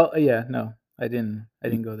 I saw. Yeah, no, I didn't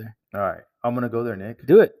go there. All right, I'm gonna go there, Nick.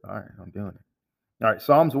 Do it. All right, I'm doing it. All right,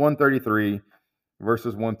 Psalms 133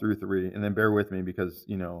 verses 1 through 3, and then bear with me because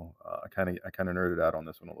I kind of nerded out on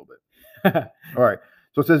this one a little bit. All right,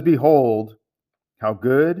 so it says, "Behold, how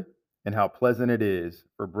good and how pleasant it is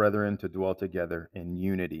for brethren to dwell together in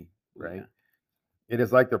unity." Right? Yeah. It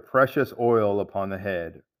is like the precious oil upon the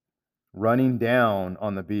head, running down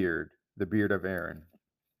on the beard of Aaron,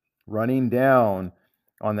 running down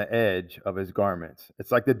on the edge of his garments.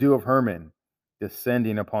 It's like the dew of Hermon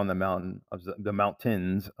descending upon the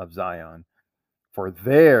mountains of Zion. For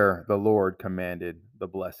there the Lord commanded the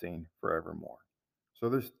blessing forevermore. So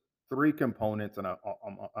there's three components, and I'm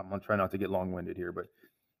going to try not to get long-winded here, but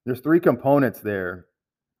there's three components there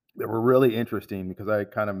that were really interesting because I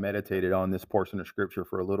kind of meditated on this portion of scripture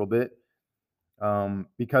for a little bit.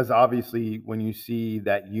 Because obviously when you see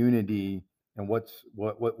that unity and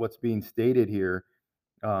what's being stated here,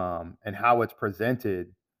 and how it's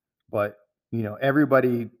presented, but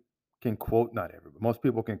everybody can quote, not everybody, most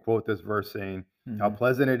people can quote this verse saying, how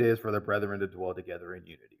pleasant it is for the brethren to dwell together in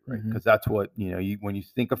unity, right? Because that's what, when you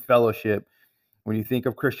think of fellowship, when you think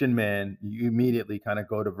of Christian men, you immediately kind of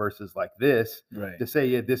go to verses like this, right, to say,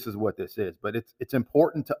 yeah, this is what this is. But it's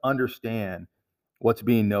important to understand what's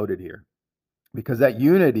being noted here, because that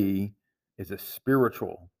unity is a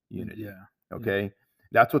spiritual unity. Yeah. Okay. Yeah.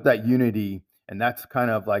 That's what that unity, and that's kind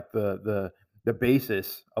of like the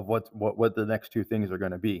basis of what the next two things are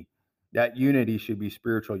going to be. That unity should be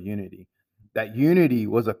spiritual unity. That unity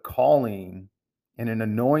was a calling and an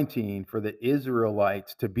anointing for the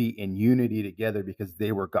Israelites to be in unity together because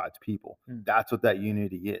they were God's people. That's what that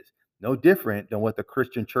unity is. No different than what the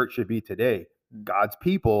Christian church should be today. God's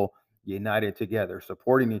people united together,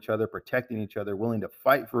 supporting each other, protecting each other, willing to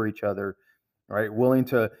fight for each other, right? Willing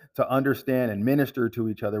to understand and minister to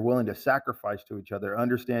each other, willing to sacrifice to each other,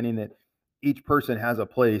 understanding that each person has a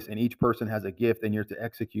place and each person has a gift, and you're to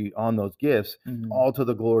execute on those gifts, all to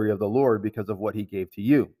the glory of the Lord because of what He gave to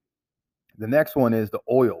you. The next one is the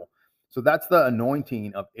oil. So that's the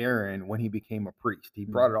anointing of Aaron when he became a priest. He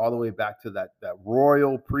brought it all the way back to that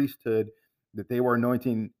royal priesthood that they were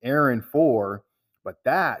anointing Aaron for, but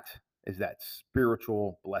that is that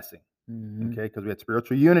spiritual blessing. Okay, because we had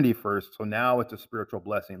spiritual unity first, so now it's a spiritual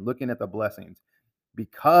blessing. Looking at the blessings,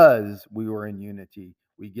 because we were in unity,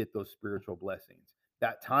 we get those spiritual blessings.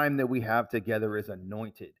 That time that we have together is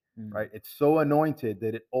anointed, right? It's so anointed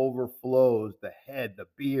that it overflows the head, the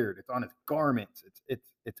beard. It's on his garments.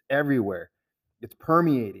 It's everywhere. It's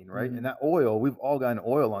permeating, right? And that oil, we've all gotten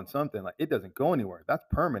oil on something. Like, it doesn't go anywhere. That's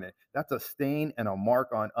permanent. That's a stain and a mark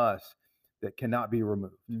on us that cannot be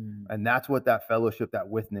removed. And that's what that fellowship, that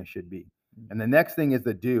witness should be. And the next thing is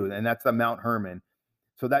the dew, and that's the Mount Hermon.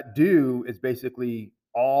 So that dew is basically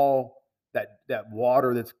all that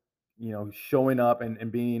water that's showing up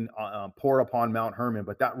and being poured upon Mount Hermon,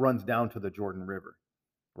 but that runs down to the Jordan River,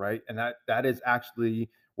 right? And that is actually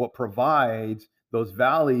what provides those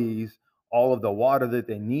valleys all of the water that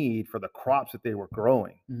they need for the crops that they were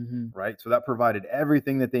growing, right? So that provided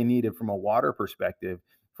everything that they needed from a water perspective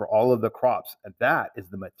for all of the crops. And that is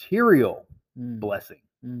the material blessing,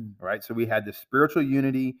 right? So we had the spiritual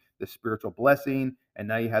unity, the spiritual blessing, and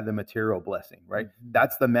now you have the material blessing, right?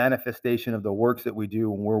 That's the manifestation of the works that we do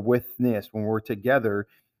when we're witness, when we're together.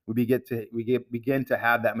 We begin to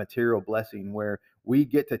have that material blessing where we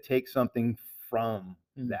get to take something from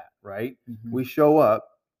that, right? We show up,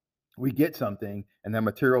 we get something, and that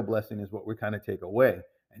material blessing is what we kind of take away.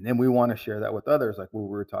 And then we want to share that with others, like what we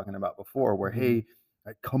were talking about before, where, hey,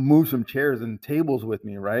 like, come move some chairs and tables with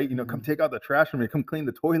me, right? Come take out the trash for me, come clean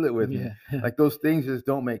the toilet with me. Like, those things just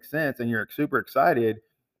don't make sense. And you're super excited.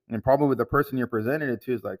 And probably the person you're presenting it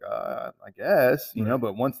to is like, I guess,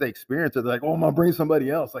 but once they experience it, they're like, oh, I'm going to bring somebody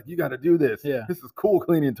else. Like, you got to do this. Yeah. This is cool,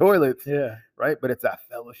 cleaning toilets. Yeah. Right. But it's that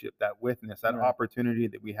fellowship, that witness, that opportunity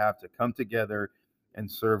that we have to come together and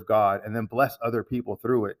serve God and then bless other people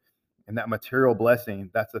through it. And that material blessing,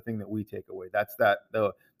 that's the thing that we take away. That's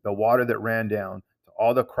the water that ran down to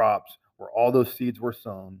all the crops where all those seeds were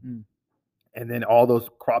sown. And then all those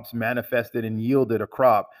crops manifested and yielded a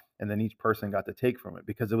crop. And then each person got to take from it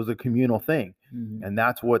because it was a communal thing. And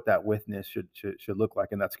that's what that witness should look like.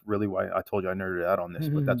 And that's really why I told you I nerded out on this,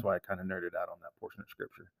 but that's why I kind of nerded out on that portion of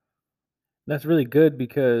scripture. That's really good,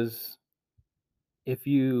 because if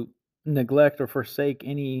you neglect or forsake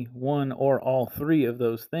any one or all three of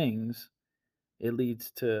those things, it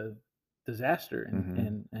leads to disaster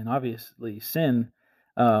and obviously sin.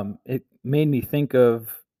 It made me think of,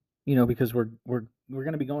 because we're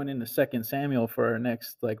going to be going into 2 Samuel for our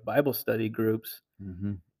next Bible study groups,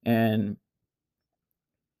 and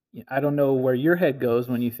I don't know where your head goes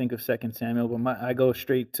when you think of 2 Samuel, but I go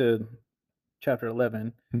straight to chapter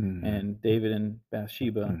 11 and David and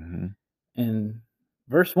Bathsheba. And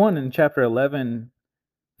verse 1 in chapter 11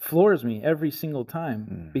 floors me every single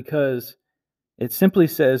time, because it simply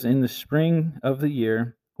says, in the spring of the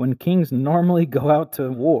year, when kings normally go out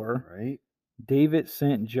to war, right, David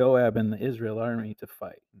sent Joab and the Israel army to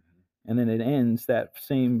fight. And then it ends that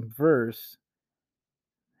same verse,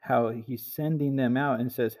 how he's sending them out,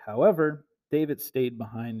 and says, however, David stayed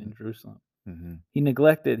behind in Jerusalem. He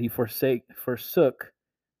neglected, he forsook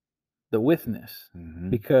the witness,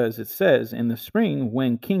 because it says in the spring,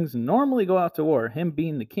 when kings normally go out to war, him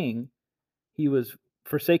being the king, he was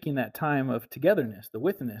forsaking that time of togetherness, the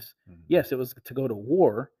witness. Yes, it was to go to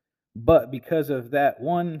war, but because of that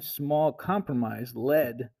one small compromise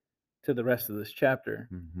led to the rest of this chapter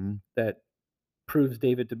that proves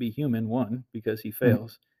David to be human, one, because he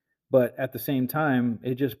fails, but at the same time,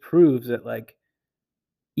 it just proves that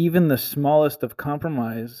even the smallest of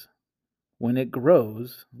compromise, when it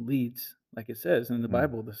grows, leads, like it says in the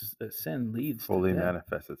Bible, the sin leads fully to death,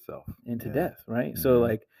 manifests itself into death, right?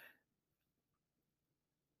 So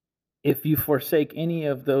if you forsake any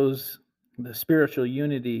of those, the spiritual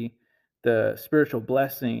unity, the spiritual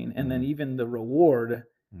blessing, and then even the reward,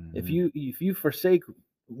 if you forsake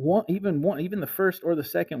even the first or the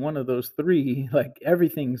second one of those three,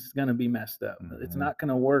 everything's going to be messed up. It's not going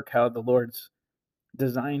to work how the Lord's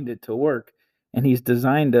designed it to work. And he's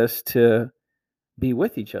designed us to be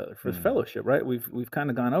with each other for fellowship, right? We've kind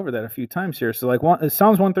of gone over that a few times here. So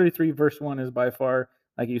Psalms 133 verse 1 is by far,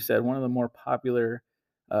 like you said, one of the more popular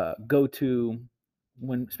go-to,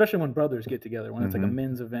 especially when brothers get together, when it's like a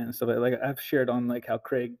men's event and stuff. Like I've shared on how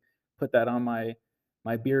Craig put that on my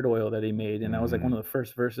beard oil that he made, and that was one of the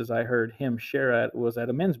first verses I heard him share was at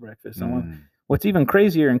a men's breakfast. And what's even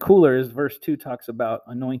crazier and cooler is verse 2 talks about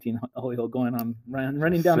anointing oil going on,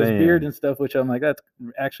 running down his beard and stuff, which I'm like, that's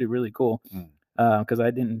actually really cool. Because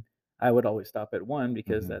I would always stop at 1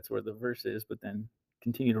 because that's where the verse is, but then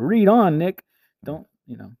continue to read on, Nick. Don't,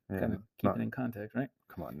 kind of keep it in context, right?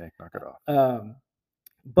 Come on, Nick, knock it off.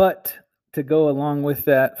 But to go along with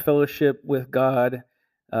that fellowship with God,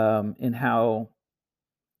 and how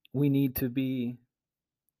we need to be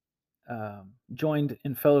joined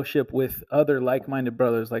in fellowship with other like-minded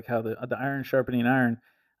brothers, like how the iron sharpening iron.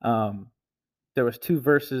 There was 2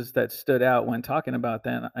 verses that stood out when talking about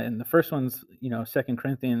that, and the first one's 2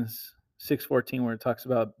 Corinthians 6:14, where it talks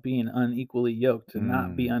about being unequally yoked, to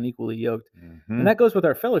not be unequally yoked. And that goes with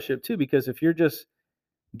our fellowship too, because if you're just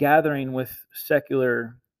gathering with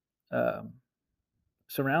secular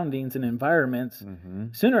surroundings and environments,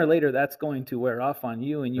 sooner or later that's going to wear off on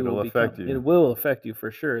you, and it will affect you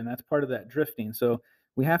for sure. And that's part of that drifting. So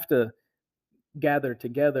we have to gather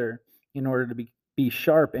together in order to be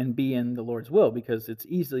sharp and be in the Lord's will, because it's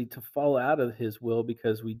easy to fall out of his will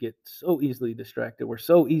because we get so easily distracted. We're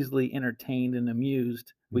so easily entertained and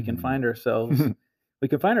amused. We can find ourselves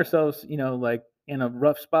in a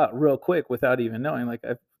rough spot real quick without even knowing. Like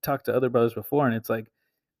I've talked to other brothers before, and it's like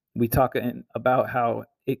we talk about how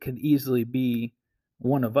it could easily be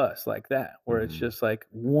one of us like that, where it's just like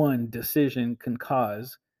one decision can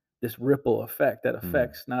cause this ripple effect that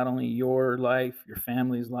affects not only your life, your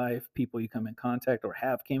family's life, people you come in contact or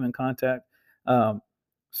have came in contact.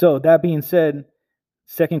 So that being said,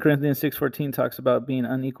 2 Corinthians 6:14 talks about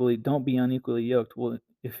don't be unequally yoked. Well,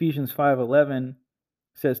 Ephesians 5:11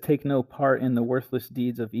 says, take no part in the worthless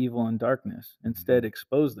deeds of evil and darkness. Instead,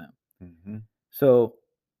 expose them. Mm-hmm. So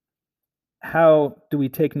how do we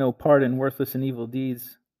take no part in worthless and evil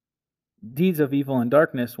deeds of evil and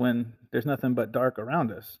darkness when there's nothing but dark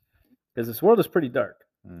around us? Because this world is pretty dark.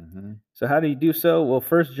 Mm-hmm. So how do you do so? Well,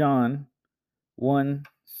 1 John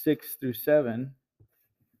 1:6-7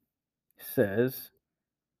 says,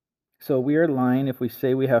 so we are lying if we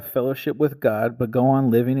say we have fellowship with God, but go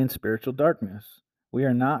on living in spiritual darkness. We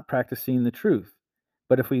are not practicing the truth.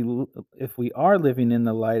 But if we are living in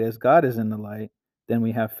the light as God is in the light, then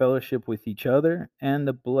we have fellowship with each other, and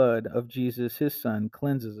the blood of Jesus, his son,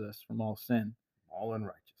 cleanses us from all sin. All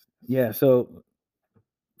unrighteousness. Yeah, so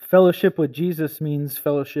fellowship with Jesus means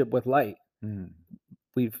fellowship with light. Mm.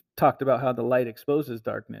 We've talked about how the light exposes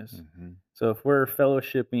darkness. Mm-hmm. So if we're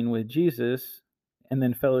fellowshipping with Jesus and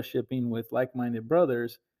then fellowshipping with like-minded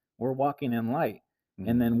brothers, we're walking in light. Mm-hmm.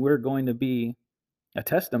 And then we're going to be a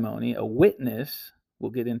testimony, a witness.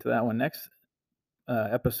 We'll get into that one next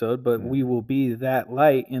episode, but we will be that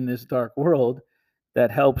light in this dark world that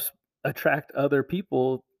helps attract other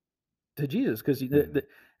people to Jesus. Because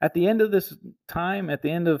at the end of this time, at the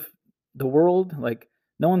end of the world, like,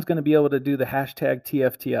 no one's going to be able to do the hashtag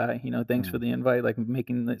TFTI, thanks for the invite, like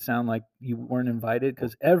making it sound like you weren't invited,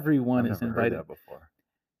 because everyone is invited. Heard that before.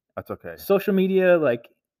 That's okay. Social media, like,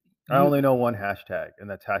 I only know one hashtag, and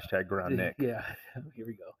that's hashtag Ground Nick. Yeah, here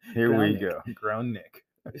we go. Here we go. Ground Nick.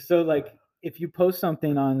 So, like, if you post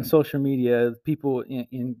something on social media, people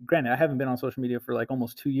granted, I haven't been on social media for like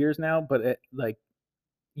almost 2 years now, but like,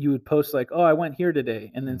 you would post like, oh, I went here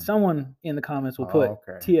today. And then someone in the comments will put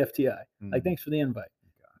TFTI, like, thanks for the invite.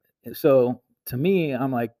 So to me,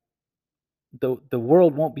 I'm like, the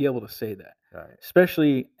world won't be able to say that, right?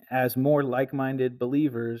 Especially as more like-minded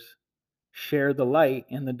believers share the light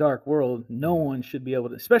in the dark world. No one should be able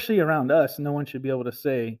to, especially around us, no one should be able to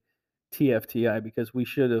say TFTI, because we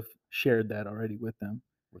should have shared that already with them.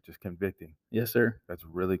 Which is convicting. Yes, sir. That's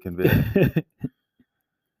really convicting.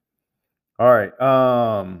 All right.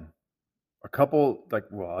 A couple,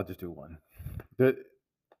 I'll just do one.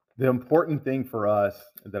 The important thing for us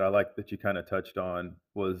that I like that you kind of touched on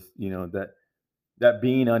was, that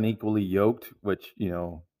being unequally yoked, which,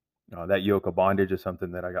 that yoke of bondage is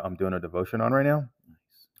something that I'm doing a devotion on right now.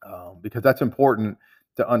 Nice. Because that's important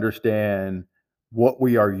to understand what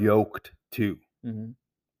we are yoked to. Mm-hmm.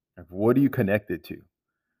 Like, what are you connected to?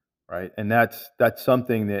 Right. And that's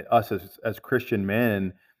something that us as Christian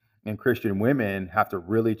men and Christian women have to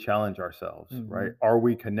really challenge ourselves. Mm-hmm. Right. Are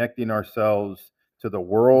we connecting ourselves to the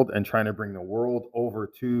world and trying to bring the world over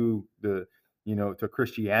to to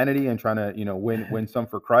Christianity and trying to, win some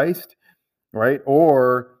for Christ? Right.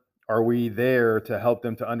 Or are we there to help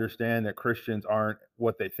them to understand that Christians aren't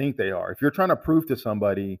what they think they are? If you're trying to prove to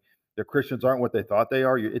somebody that Christians aren't what they thought they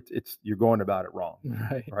are, you're going about it wrong.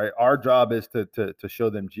 Right. Our job is to show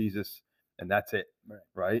them Jesus, and that's it.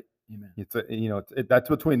 Right. Amen. That's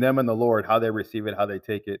between them and the Lord, how they receive it, how they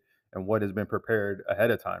take it, and what has been prepared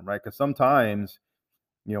ahead of time. Right. Because sometimes,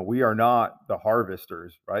 we are not the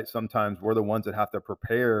harvesters. Right. Sometimes we're the ones that have to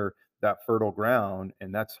prepare that fertile ground,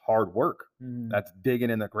 and that's hard work. That's digging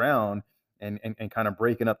in the ground and kind of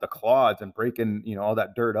breaking up the clods and breaking all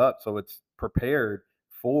that dirt up, so it's prepared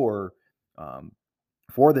for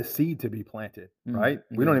the seed to be planted. Right.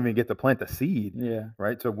 We don't even get to plant the seed. Yeah.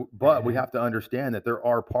 Right. So but we have to understand that there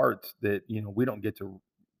are parts that we don't get to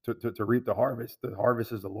reap the harvest. The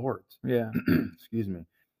harvest is the Lord's. Yeah. Excuse me.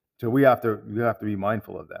 So we have to be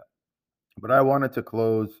mindful of that. But I wanted to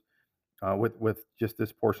close with just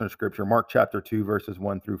this portion of scripture, Mark chapter 2, verses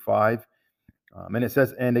 1-5. And it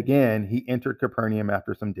says, and again, he entered Capernaum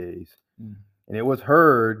after some days, and it was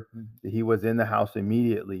heard that he was in the house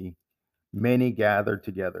immediately. Many gathered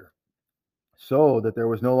together, so that there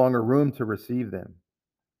was no longer room to receive them,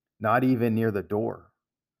 not even near the door.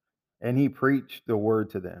 And he preached the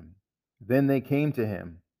word to them. Then they came to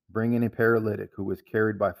him, bringing a paralytic who was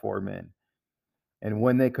carried by 4 men. And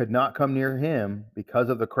when they could not come near him because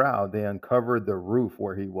of the crowd, they uncovered the roof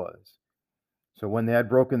where he was. So when they had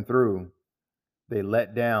broken through, they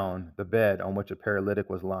let down the bed on which a paralytic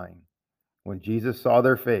was lying. When Jesus saw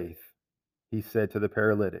their faith, he said to the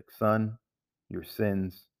paralytic, son, your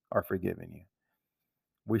sins are forgiven you.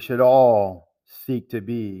 We should all seek to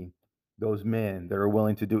be those men that are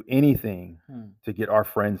willing to do anything to get our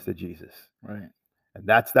friends to Jesus. Right. And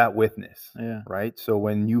that's that witness. Yeah. Right. So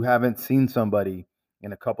when you haven't seen somebody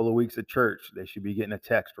in a couple of weeks at church, they should be getting a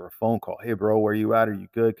text or a phone call. Hey, bro, where you at? Are you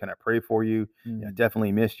good? Can I pray for you?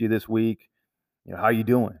 Definitely missed you this week. How you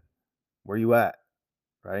doing? Where you at?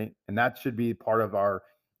 Right. And that should be part of our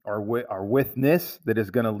our witness that is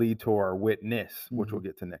going to lead to our witness, which we'll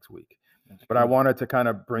get to next week. But I wanted to kind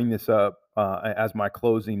of bring this up as my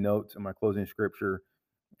closing notes and my closing scripture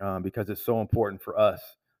because it's so important for us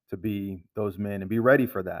to be those men and be ready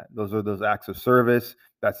for that. Those are those acts of service.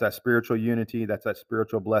 That's that spiritual unity. That's that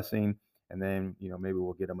spiritual blessing. And then, maybe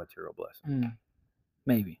we'll get a material blessing.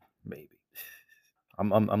 Maybe. I'm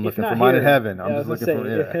looking for mine in heaven. I'm just looking for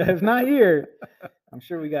it. If not here, I'm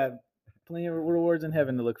sure we got plenty of rewards in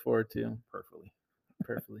heaven to look forward to.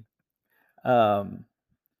 Perfectly.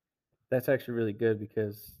 That's actually really good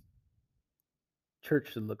because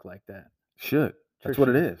church should look like that. That's what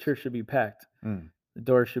it is. Church should be packed. The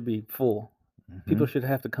doors should be full. People should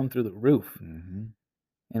have to come through the roof.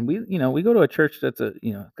 And we go to a church that's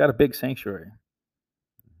got a big sanctuary.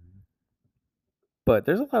 But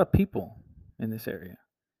there's a lot of people in this area.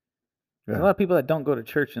 There's a lot of people that don't go to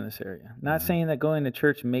church in this area. Not saying that going to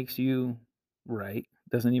church makes you right.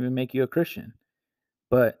 Doesn't even make you a Christian.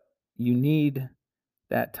 But you need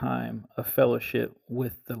that time of fellowship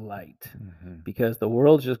with the light. Because the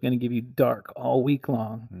world's just going to give you dark all week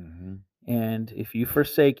long. And if you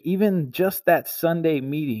forsake even just that Sunday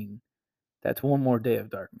meeting, that's one more day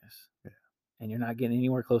of darkness. And you're not getting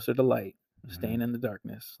anywhere closer to light, staying in the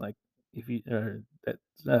darkness. Like if you that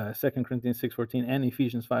 2 Corinthians 6:14 and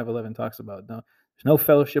Ephesians 5:11 talks about, there's no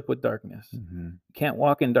fellowship with darkness. You can't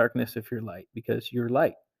walk in darkness if you're light, because you're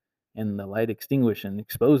light, and the light extinguishes and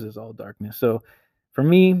exposes all darkness. So for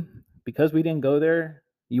me, because we didn't go there,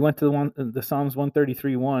 you went to the Psalms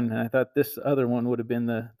 133:1, and I thought this other one would have been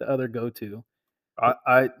the other go-to.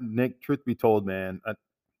 Nick, truth be told, man, I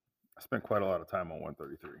spent quite a lot of time on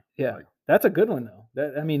 133. Yeah, that's a good one though.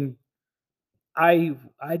 I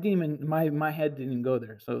didn't even my head didn't even go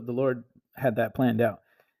there, so the Lord had that planned out,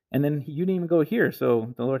 and then you didn't even go here,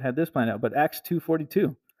 so the Lord had this planned out. But Acts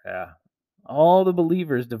 2:42, all the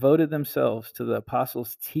believers devoted themselves to the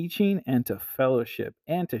apostles' teaching and to fellowship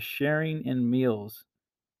and to sharing in meals,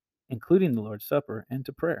 including the Lord's Supper, and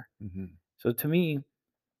to prayer. So to me,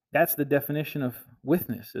 that's the definition of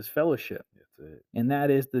witness, is fellowship. That's it. And that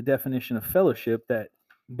is the definition of fellowship, that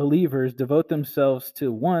believers devote themselves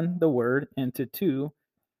to, 1, the word, and to 2,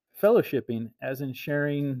 fellowshipping, as in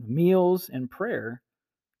sharing meals and prayer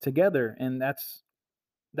together. And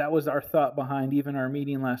that was our thought behind even our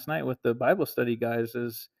meeting last night with the Bible study guys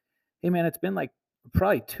is, hey man, it's been like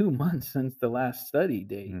probably 2 months since the last study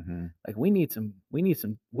date. Like we need some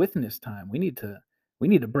witness time. We need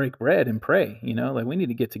to break bread and pray, like we need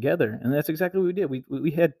to get together. And that's exactly what we did.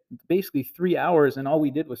 We had basically 3 hours, and all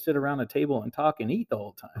we did was sit around a table and talk and eat the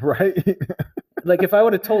whole time. Right. Like if I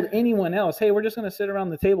would have told anyone else, hey, we're just going to sit around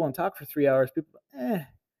the table and talk for 3 hours, people,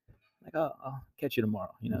 like, oh, I'll catch you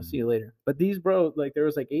tomorrow, see you later. But these like there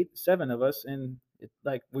was like 7 of us, and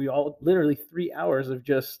we all literally 3 hours of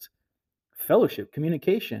just fellowship,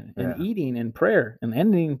 communication, and eating and prayer, and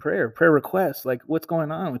ending prayer requests. Like, what's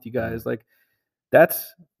going on with you guys? Like,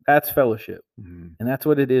 that's fellowship. And that's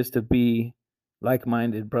what it is to be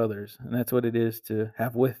like-minded brothers. And that's what it is to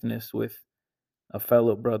have witness with a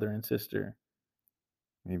fellow brother and sister.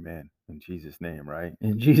 Amen. In Jesus' name, right?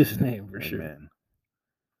 In Jesus' name, for sure. Amen.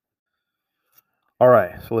 All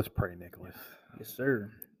right, so let's pray, Nicholas. Yes,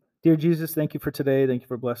 sir. Dear Jesus, thank you for today. Thank you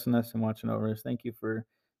for blessing us and watching over us. Thank you for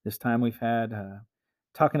this time we've had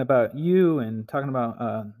talking about you and talking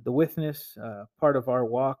about the witness part of our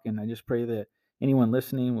walk. And I just pray that anyone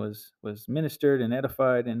listening was ministered and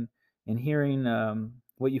edified and hearing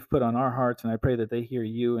what you've put on our hearts. And I pray that they hear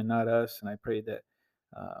you and not us. And I pray that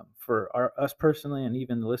for us personally, and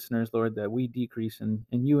even the listeners, Lord, that we decrease and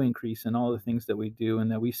you increase in all the things that we do,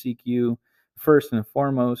 and that we seek you first and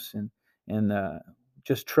foremost, and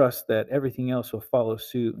just trust that everything else will follow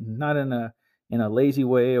suit, not in a lazy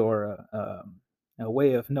way or a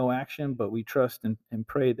way of no action, but we trust and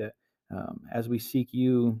pray that as we seek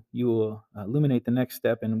you, you will illuminate the next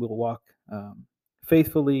step, and we'll walk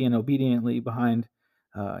faithfully and obediently behind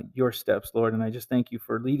your steps, Lord. And I just thank you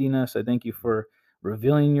for leading us. I thank you for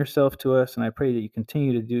revealing yourself to us, and I pray that you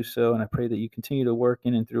continue to do so, and I pray that you continue to work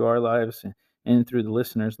in and through our lives and through the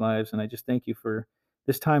listeners' lives. And I just thank you for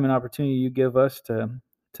this time and opportunity you give us to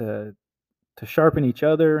sharpen each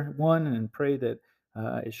other, and pray that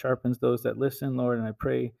it sharpens those that listen, Lord. And I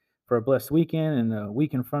pray for a blessed weekend and a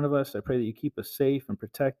week in front of us. I pray that you keep us safe and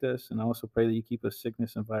protect us, and I also pray that you keep us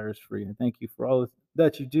sickness and virus free. And thank you for all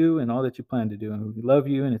that you do and all that you plan to do. And we love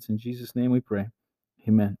you, and it's in Jesus' name we pray.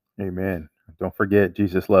 Amen. Amen. Don't forget,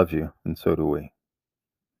 Jesus loves you, and so do we.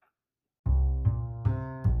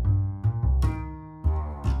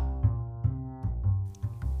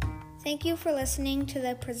 Thank you for listening to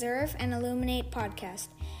the Preserve and Illuminate podcast.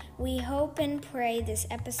 We hope and pray this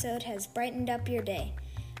episode has brightened up your day.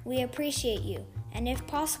 We appreciate you, and if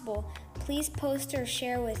possible, please post or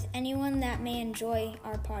share with anyone that may enjoy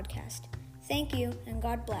our podcast. Thank you, and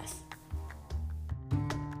God bless.